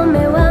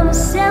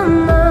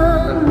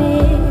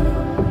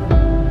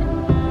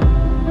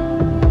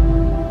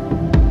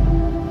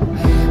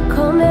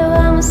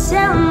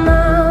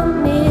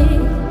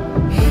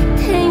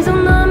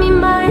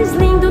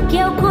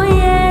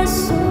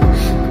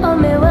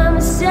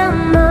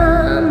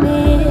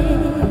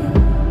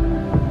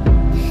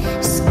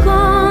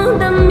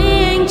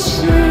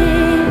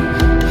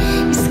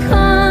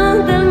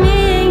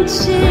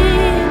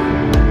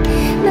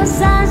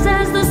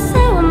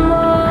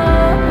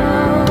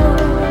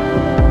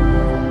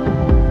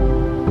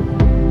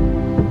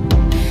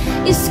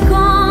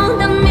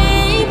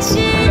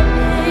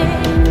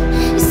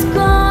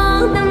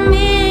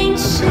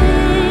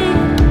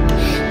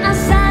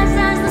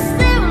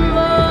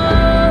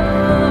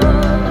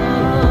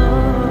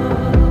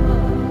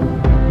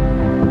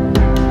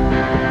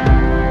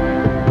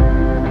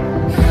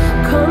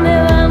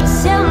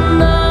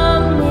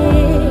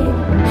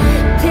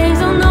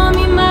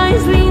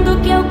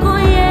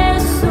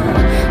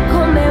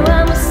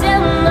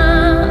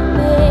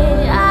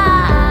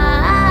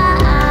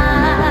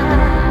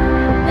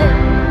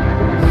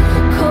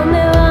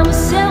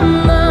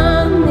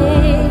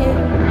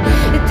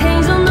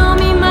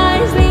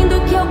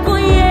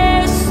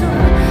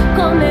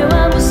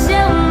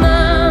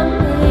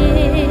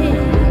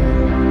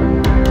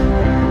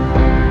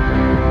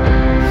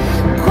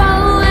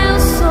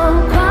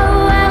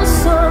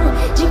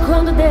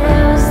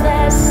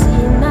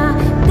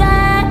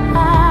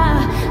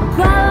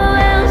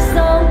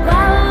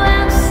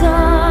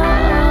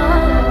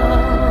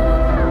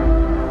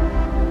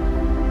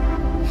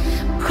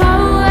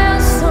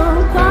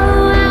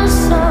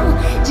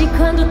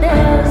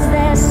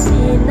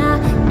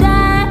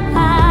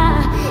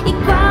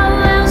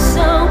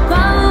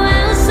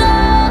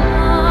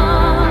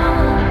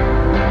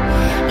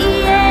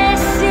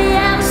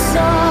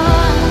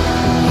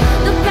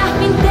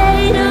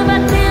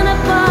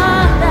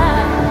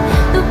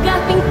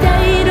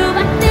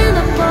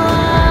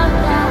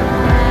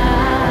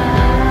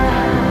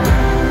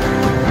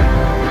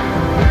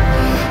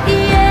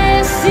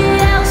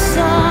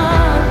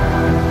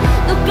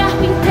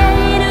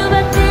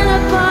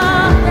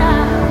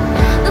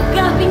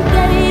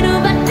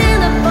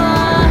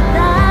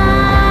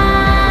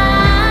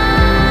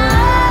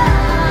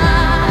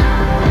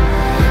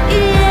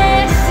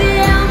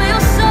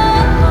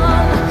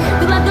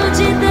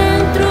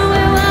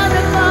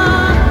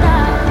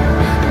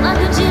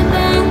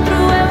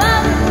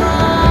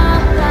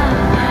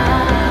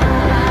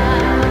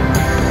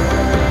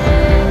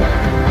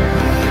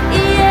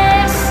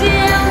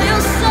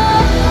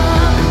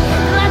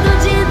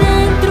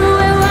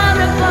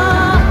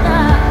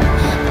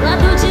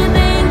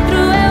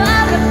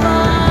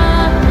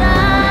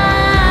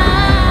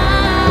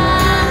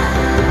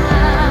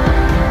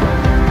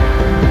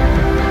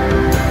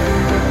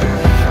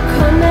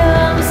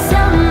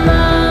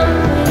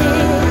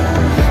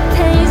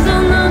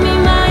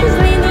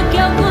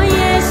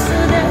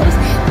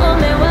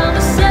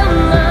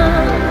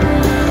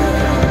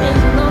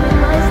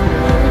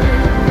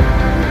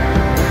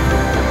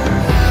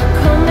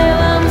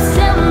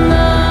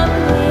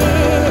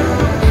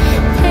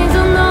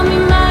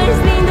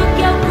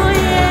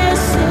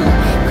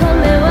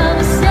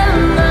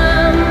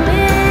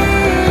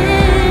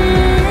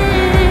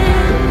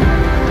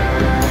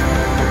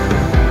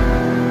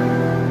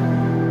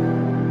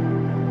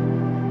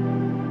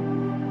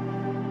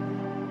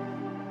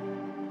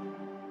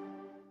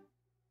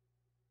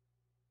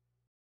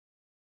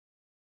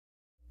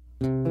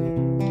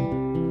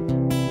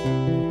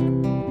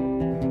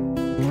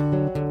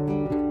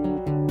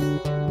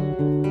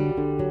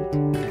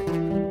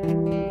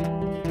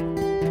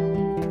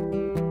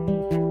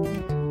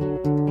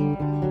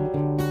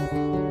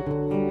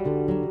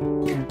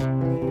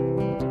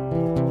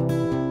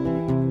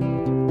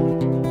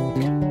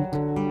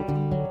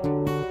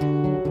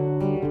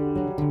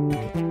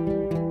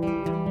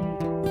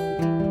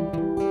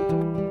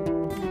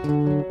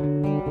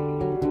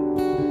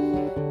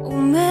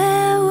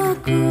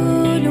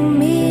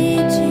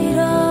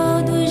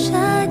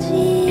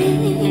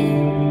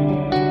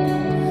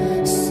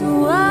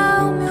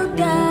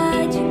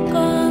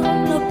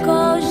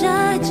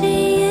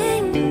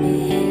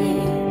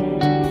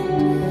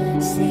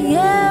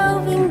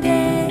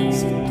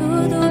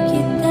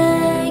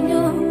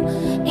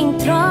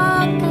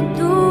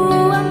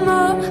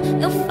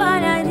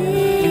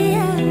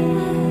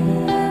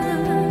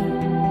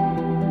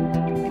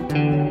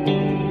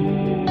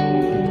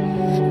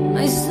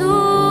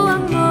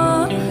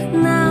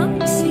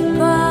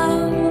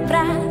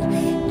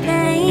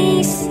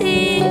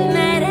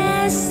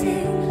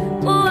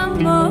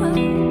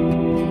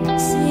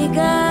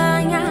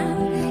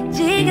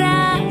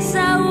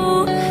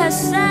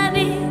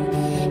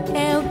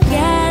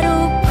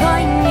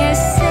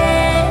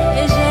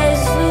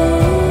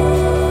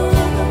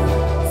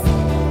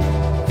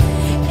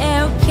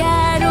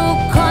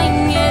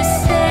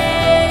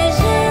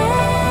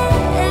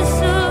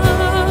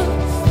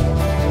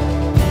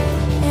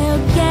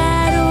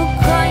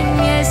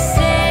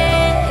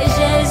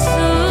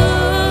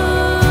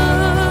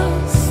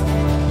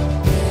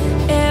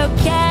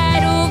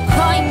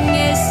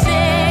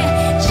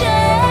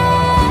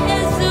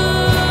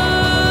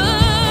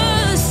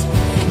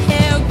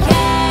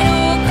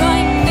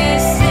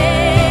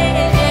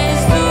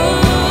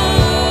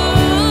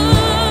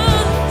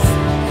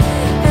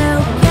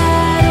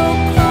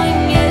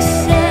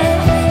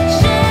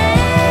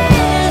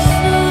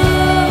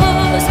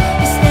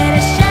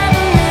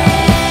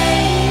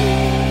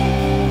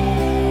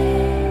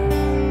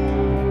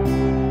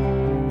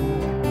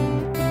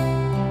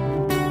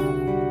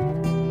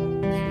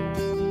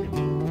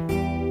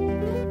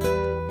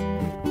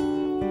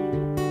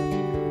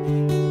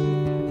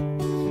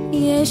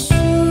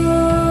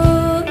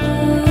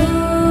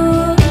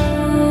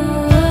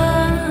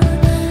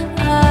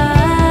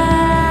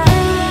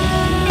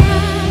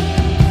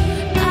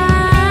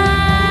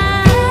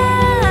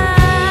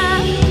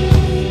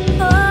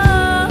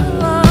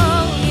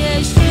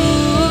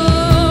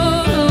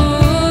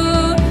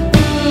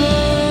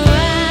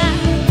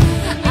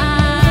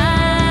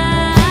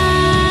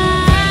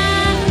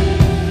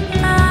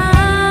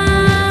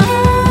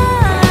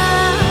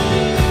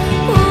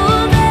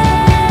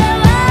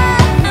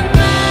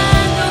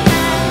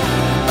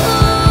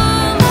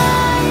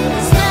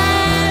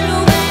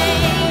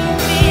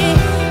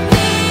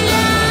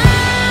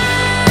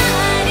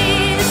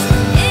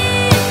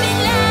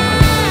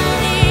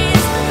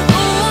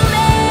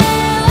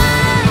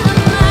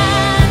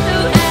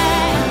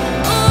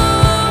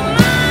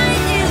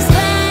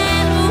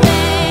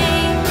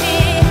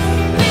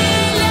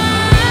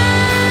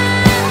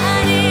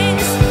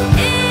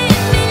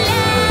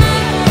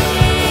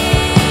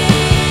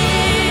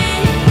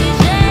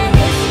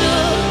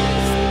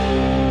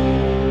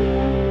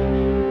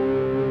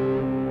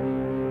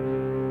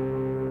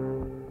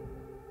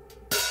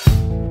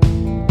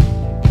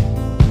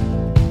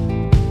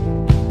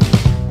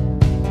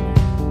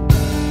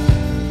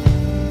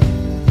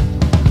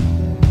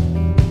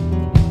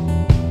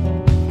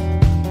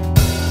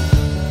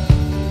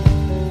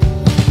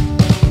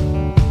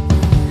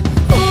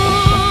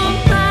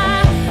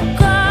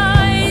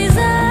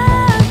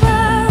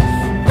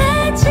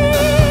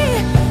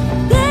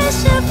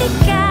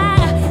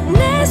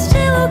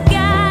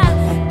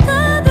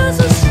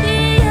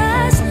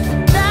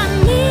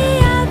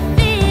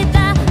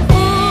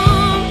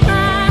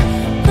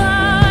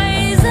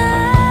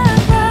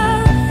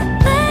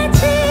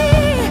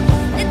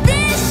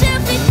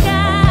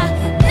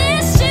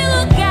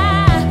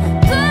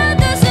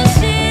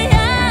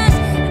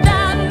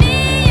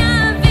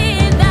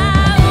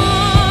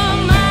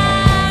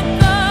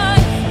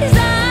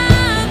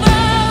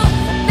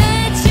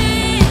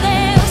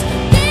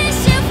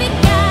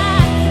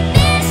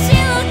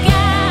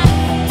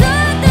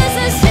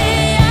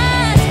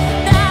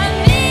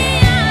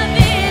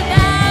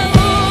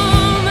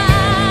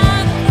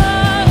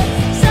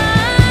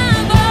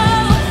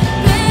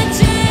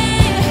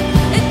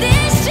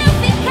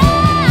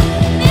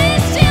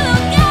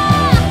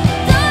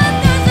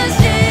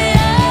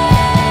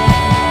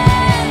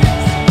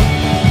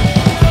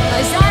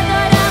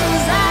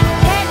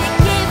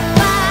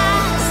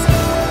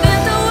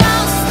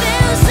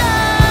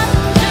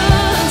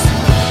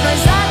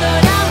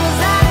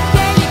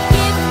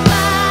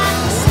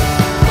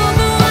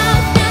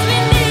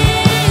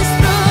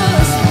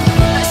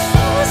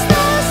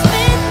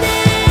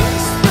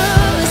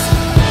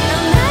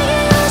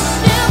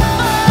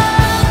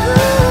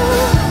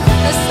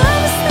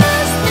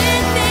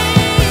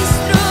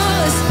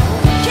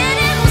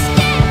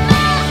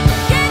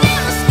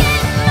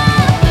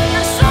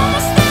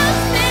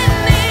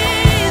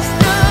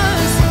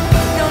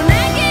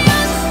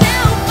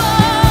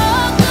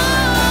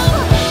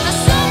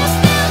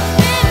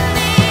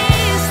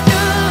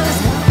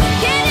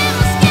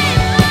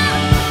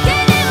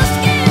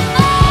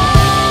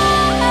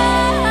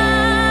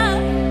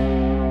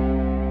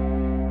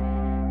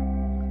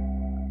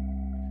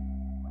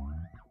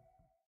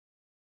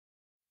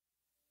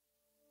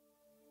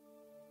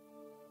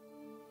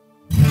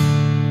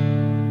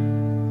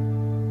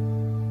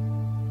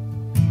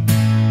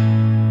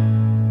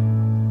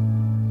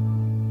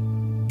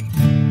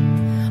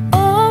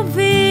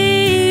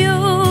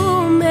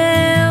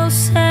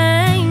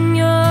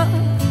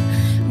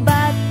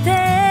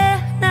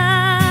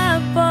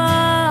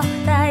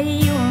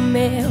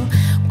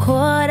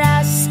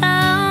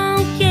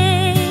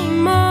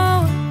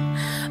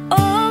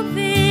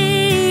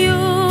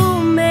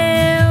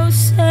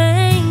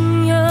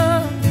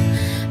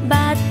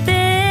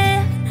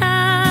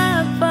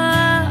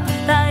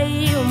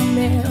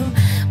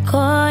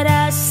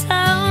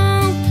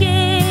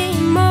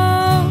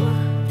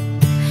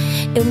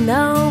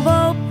 não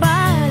vou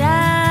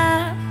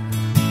parar.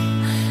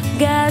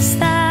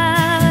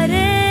 Gastarei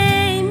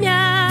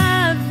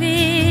minha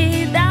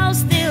vida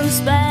aos teus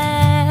pés.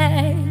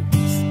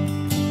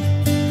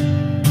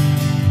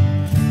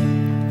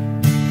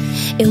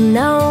 Eu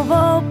não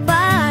vou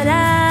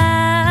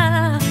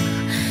parar.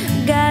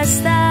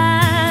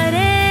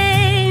 Gastarei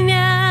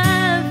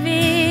minha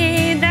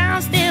vida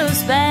aos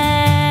teus pés.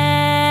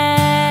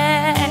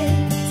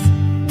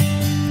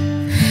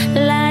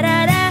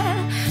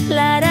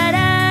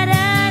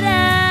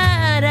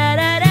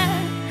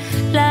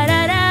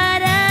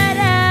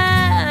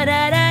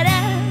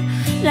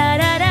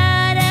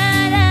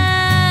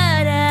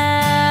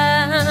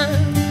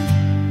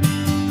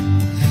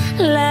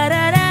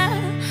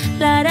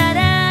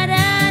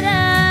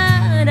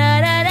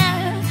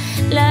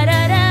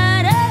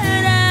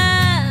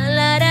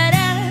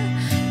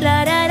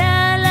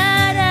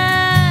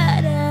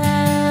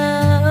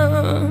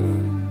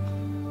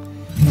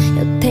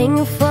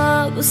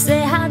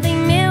 Cerrado em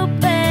meu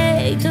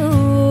peito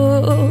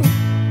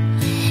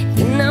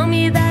e não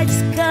me dá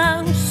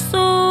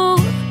descanso.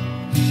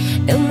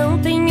 Eu não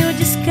tenho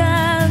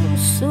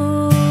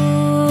descanso.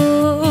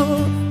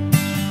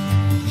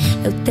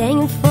 Eu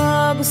tenho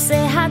fogo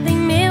cerrado em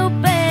meu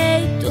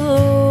peito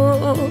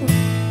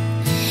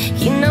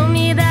que não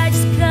me dá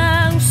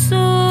descanso.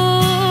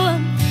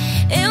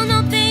 Eu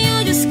não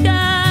tenho descanso.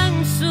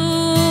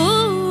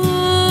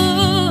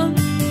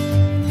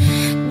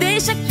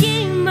 Deixa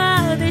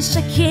queimar,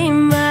 deixa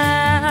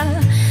queimar,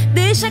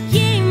 deixa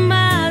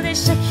queimar,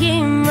 deixa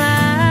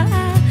queimar,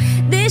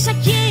 deixa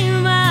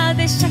queimar,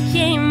 deixa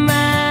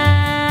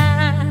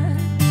queimar.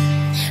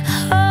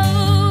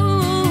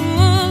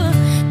 Oh,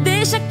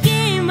 deixa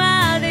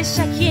queimar,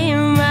 deixa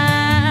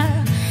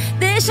queimar,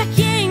 deixa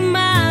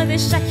queimar,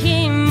 deixa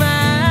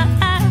queimar,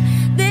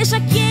 deixa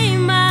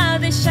queimar,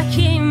 deixa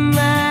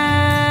queimar.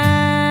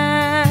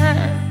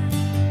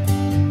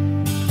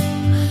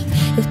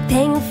 Eu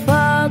tenho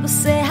fogo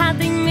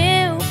cerrado em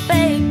meu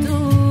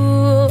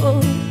peito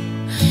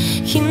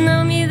que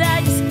não me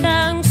dá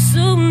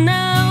descanso,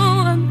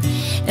 não.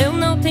 Eu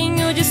não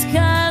tenho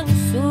descanso.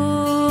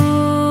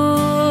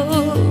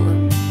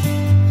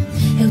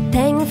 Eu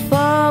tenho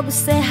fogo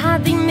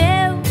cerrado em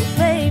meu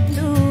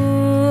peito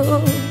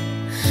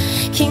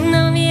que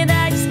não me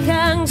dá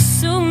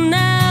descanso,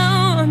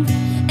 não.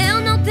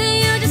 Eu não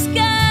tenho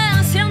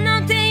descanso, eu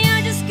não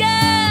tenho descanso.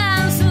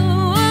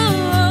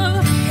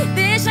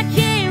 Deixa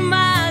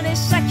queimar,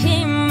 deixa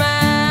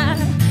queimar,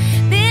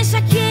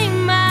 deixa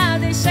queimar,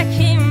 deixa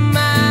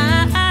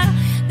queimar,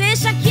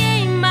 deixa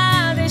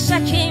queimar, deixa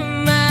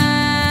queimar.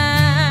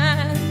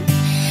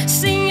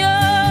 Senhor,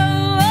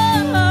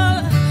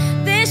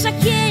 deixa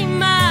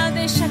queimar,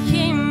 deixa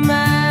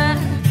queimar,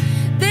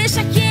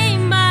 deixa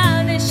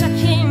queimar, deixa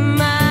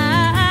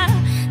queimar,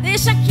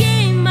 deixa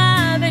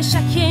queimar,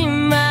 deixa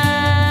queimar.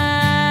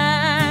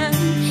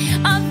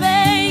 Ó,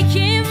 vem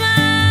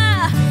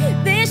queimar,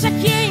 deixa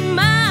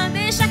queimar,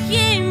 deixa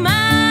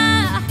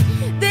queimar,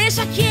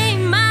 deixa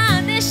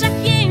queimar, deixa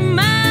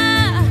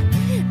queimar,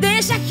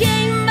 deixa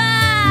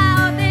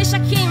queimar, deixa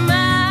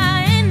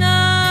queimar em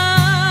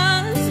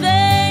nós.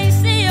 Vem,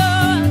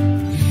 Senhor,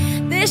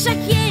 deixa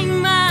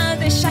queimar,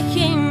 deixa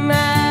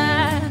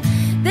queimar,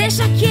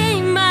 deixa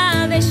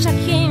queimar, deixa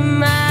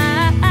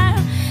queimar,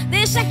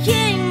 deixa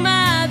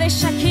queimar,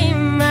 deixa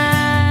queimar.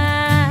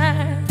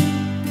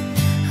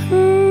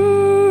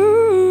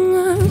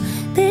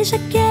 Deixa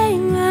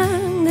queimar,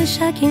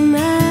 deixa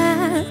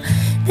queimar,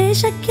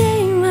 deixa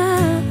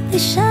queimar,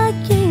 deixa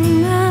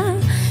queimar,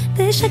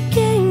 deixa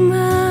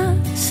queimar,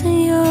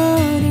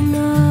 Senhor, em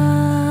nós.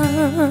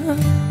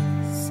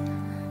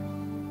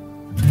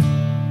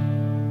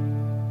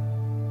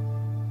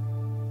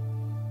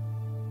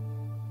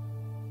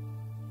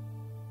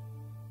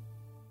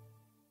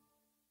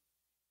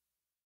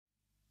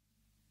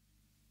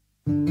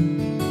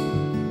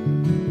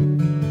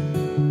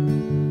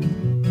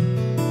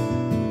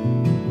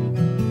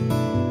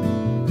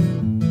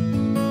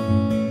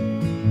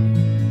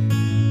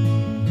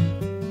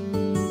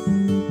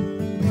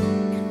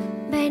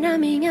 Bem na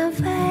minha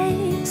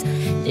vez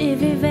de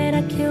viver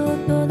aquilo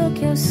tudo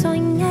que eu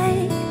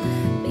sonhei,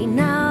 bem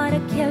na hora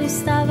que eu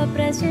estava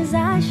prestes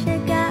a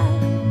chegar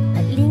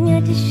na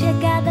linha de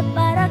chegada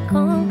para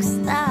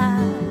conquistar.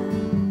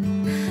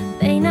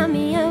 Bem na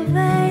minha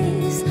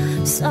vez,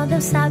 só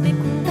Deus sabe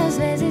quantas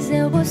vezes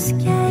eu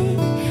busquei,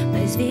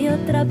 mas vi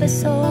outra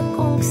pessoa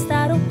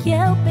conquistar o que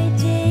eu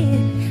pedi,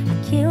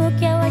 aquilo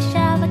que eu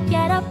achava que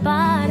era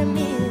para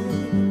mim.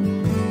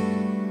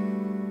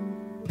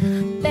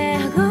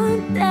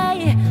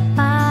 Perguntei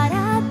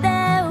para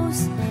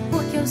Deus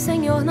porque o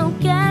Senhor não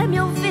quer me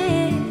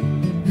ouvir.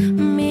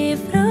 Me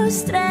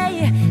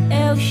frustrei,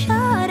 eu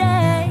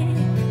chorei,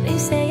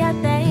 pensei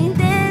até em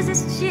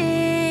desistir.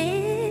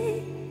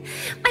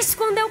 Mas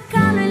quando eu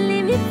calo,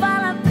 Ele me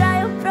fala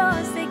pra eu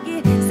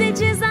prosseguir. Se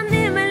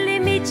desanima, Ele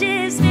me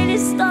diz: filho,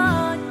 estou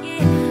aqui.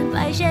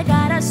 Vai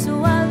chegar a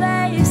sua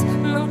vez,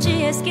 não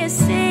te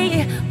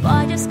esqueci.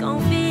 Podes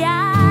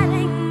confiar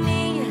em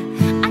mim.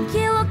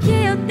 Aquilo que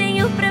eu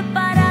tenho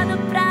preparado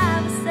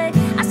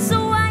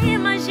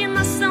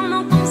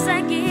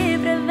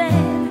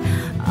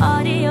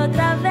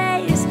outra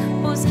vez,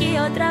 busque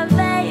outra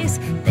vez,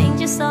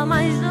 tente só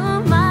mais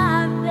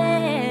uma vez.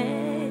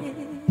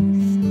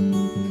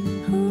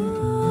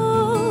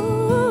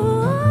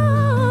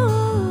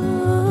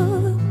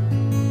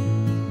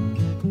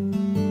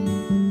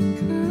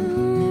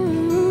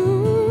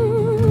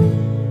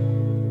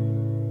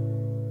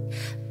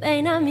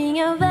 Bem na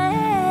minha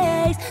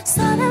vez,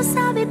 só Deus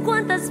sabe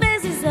quantas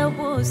vezes eu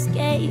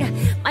busquei,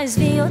 mas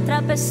vi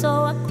outra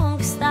pessoa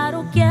conquistar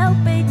o que eu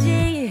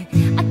pedi,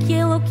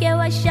 aquilo que eu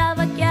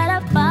achava que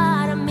era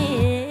para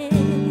mim.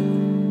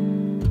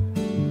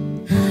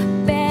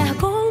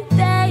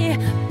 Perguntei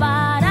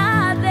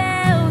para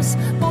Deus,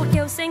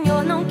 porque o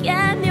Senhor não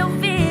quer me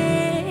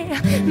ouvir.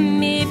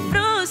 Me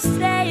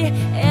frustrei,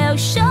 eu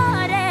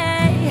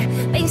chorei,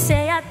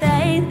 pensei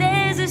até em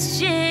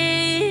desistir.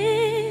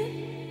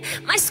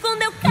 Mas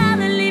quando eu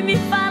calo, Ele me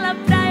fala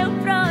pra eu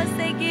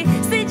prosseguir.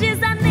 Se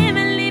desanima,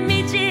 Ele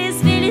me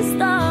diz: filho,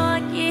 estou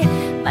aqui.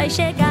 Vai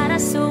chegar a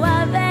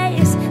sua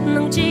vez,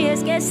 não te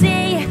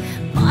esqueci.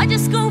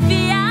 Podes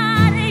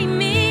confiar em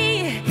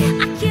mim.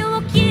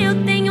 Aquilo que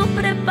eu tenho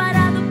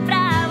preparado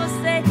pra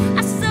você,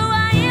 a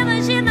sua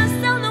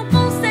imaginação não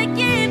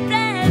consegui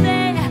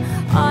prever.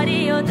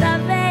 Ore outra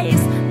vez,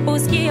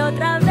 busque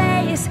outra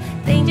vez,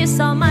 tente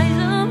só mais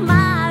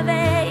uma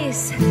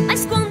vez.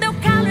 Mas quando eu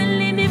calo,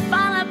 Ele me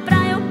fala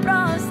pra eu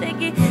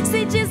prosseguir.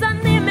 Se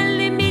desanima,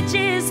 Ele me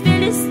diz: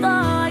 filho, estou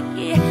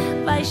aqui.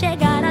 Vai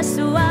chegar a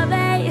sua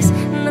vez,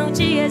 não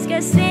te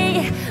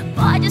esqueci.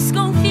 Podes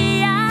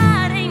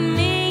confiar em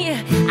mim.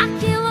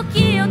 Aquilo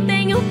que eu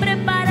tenho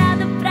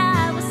preparado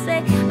pra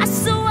você, a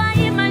sua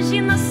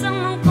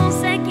imaginação não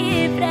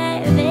consegue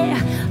prever.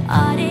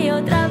 Ore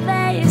outra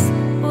vez,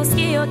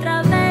 busque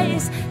outra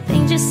vez,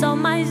 tente só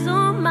mais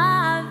uma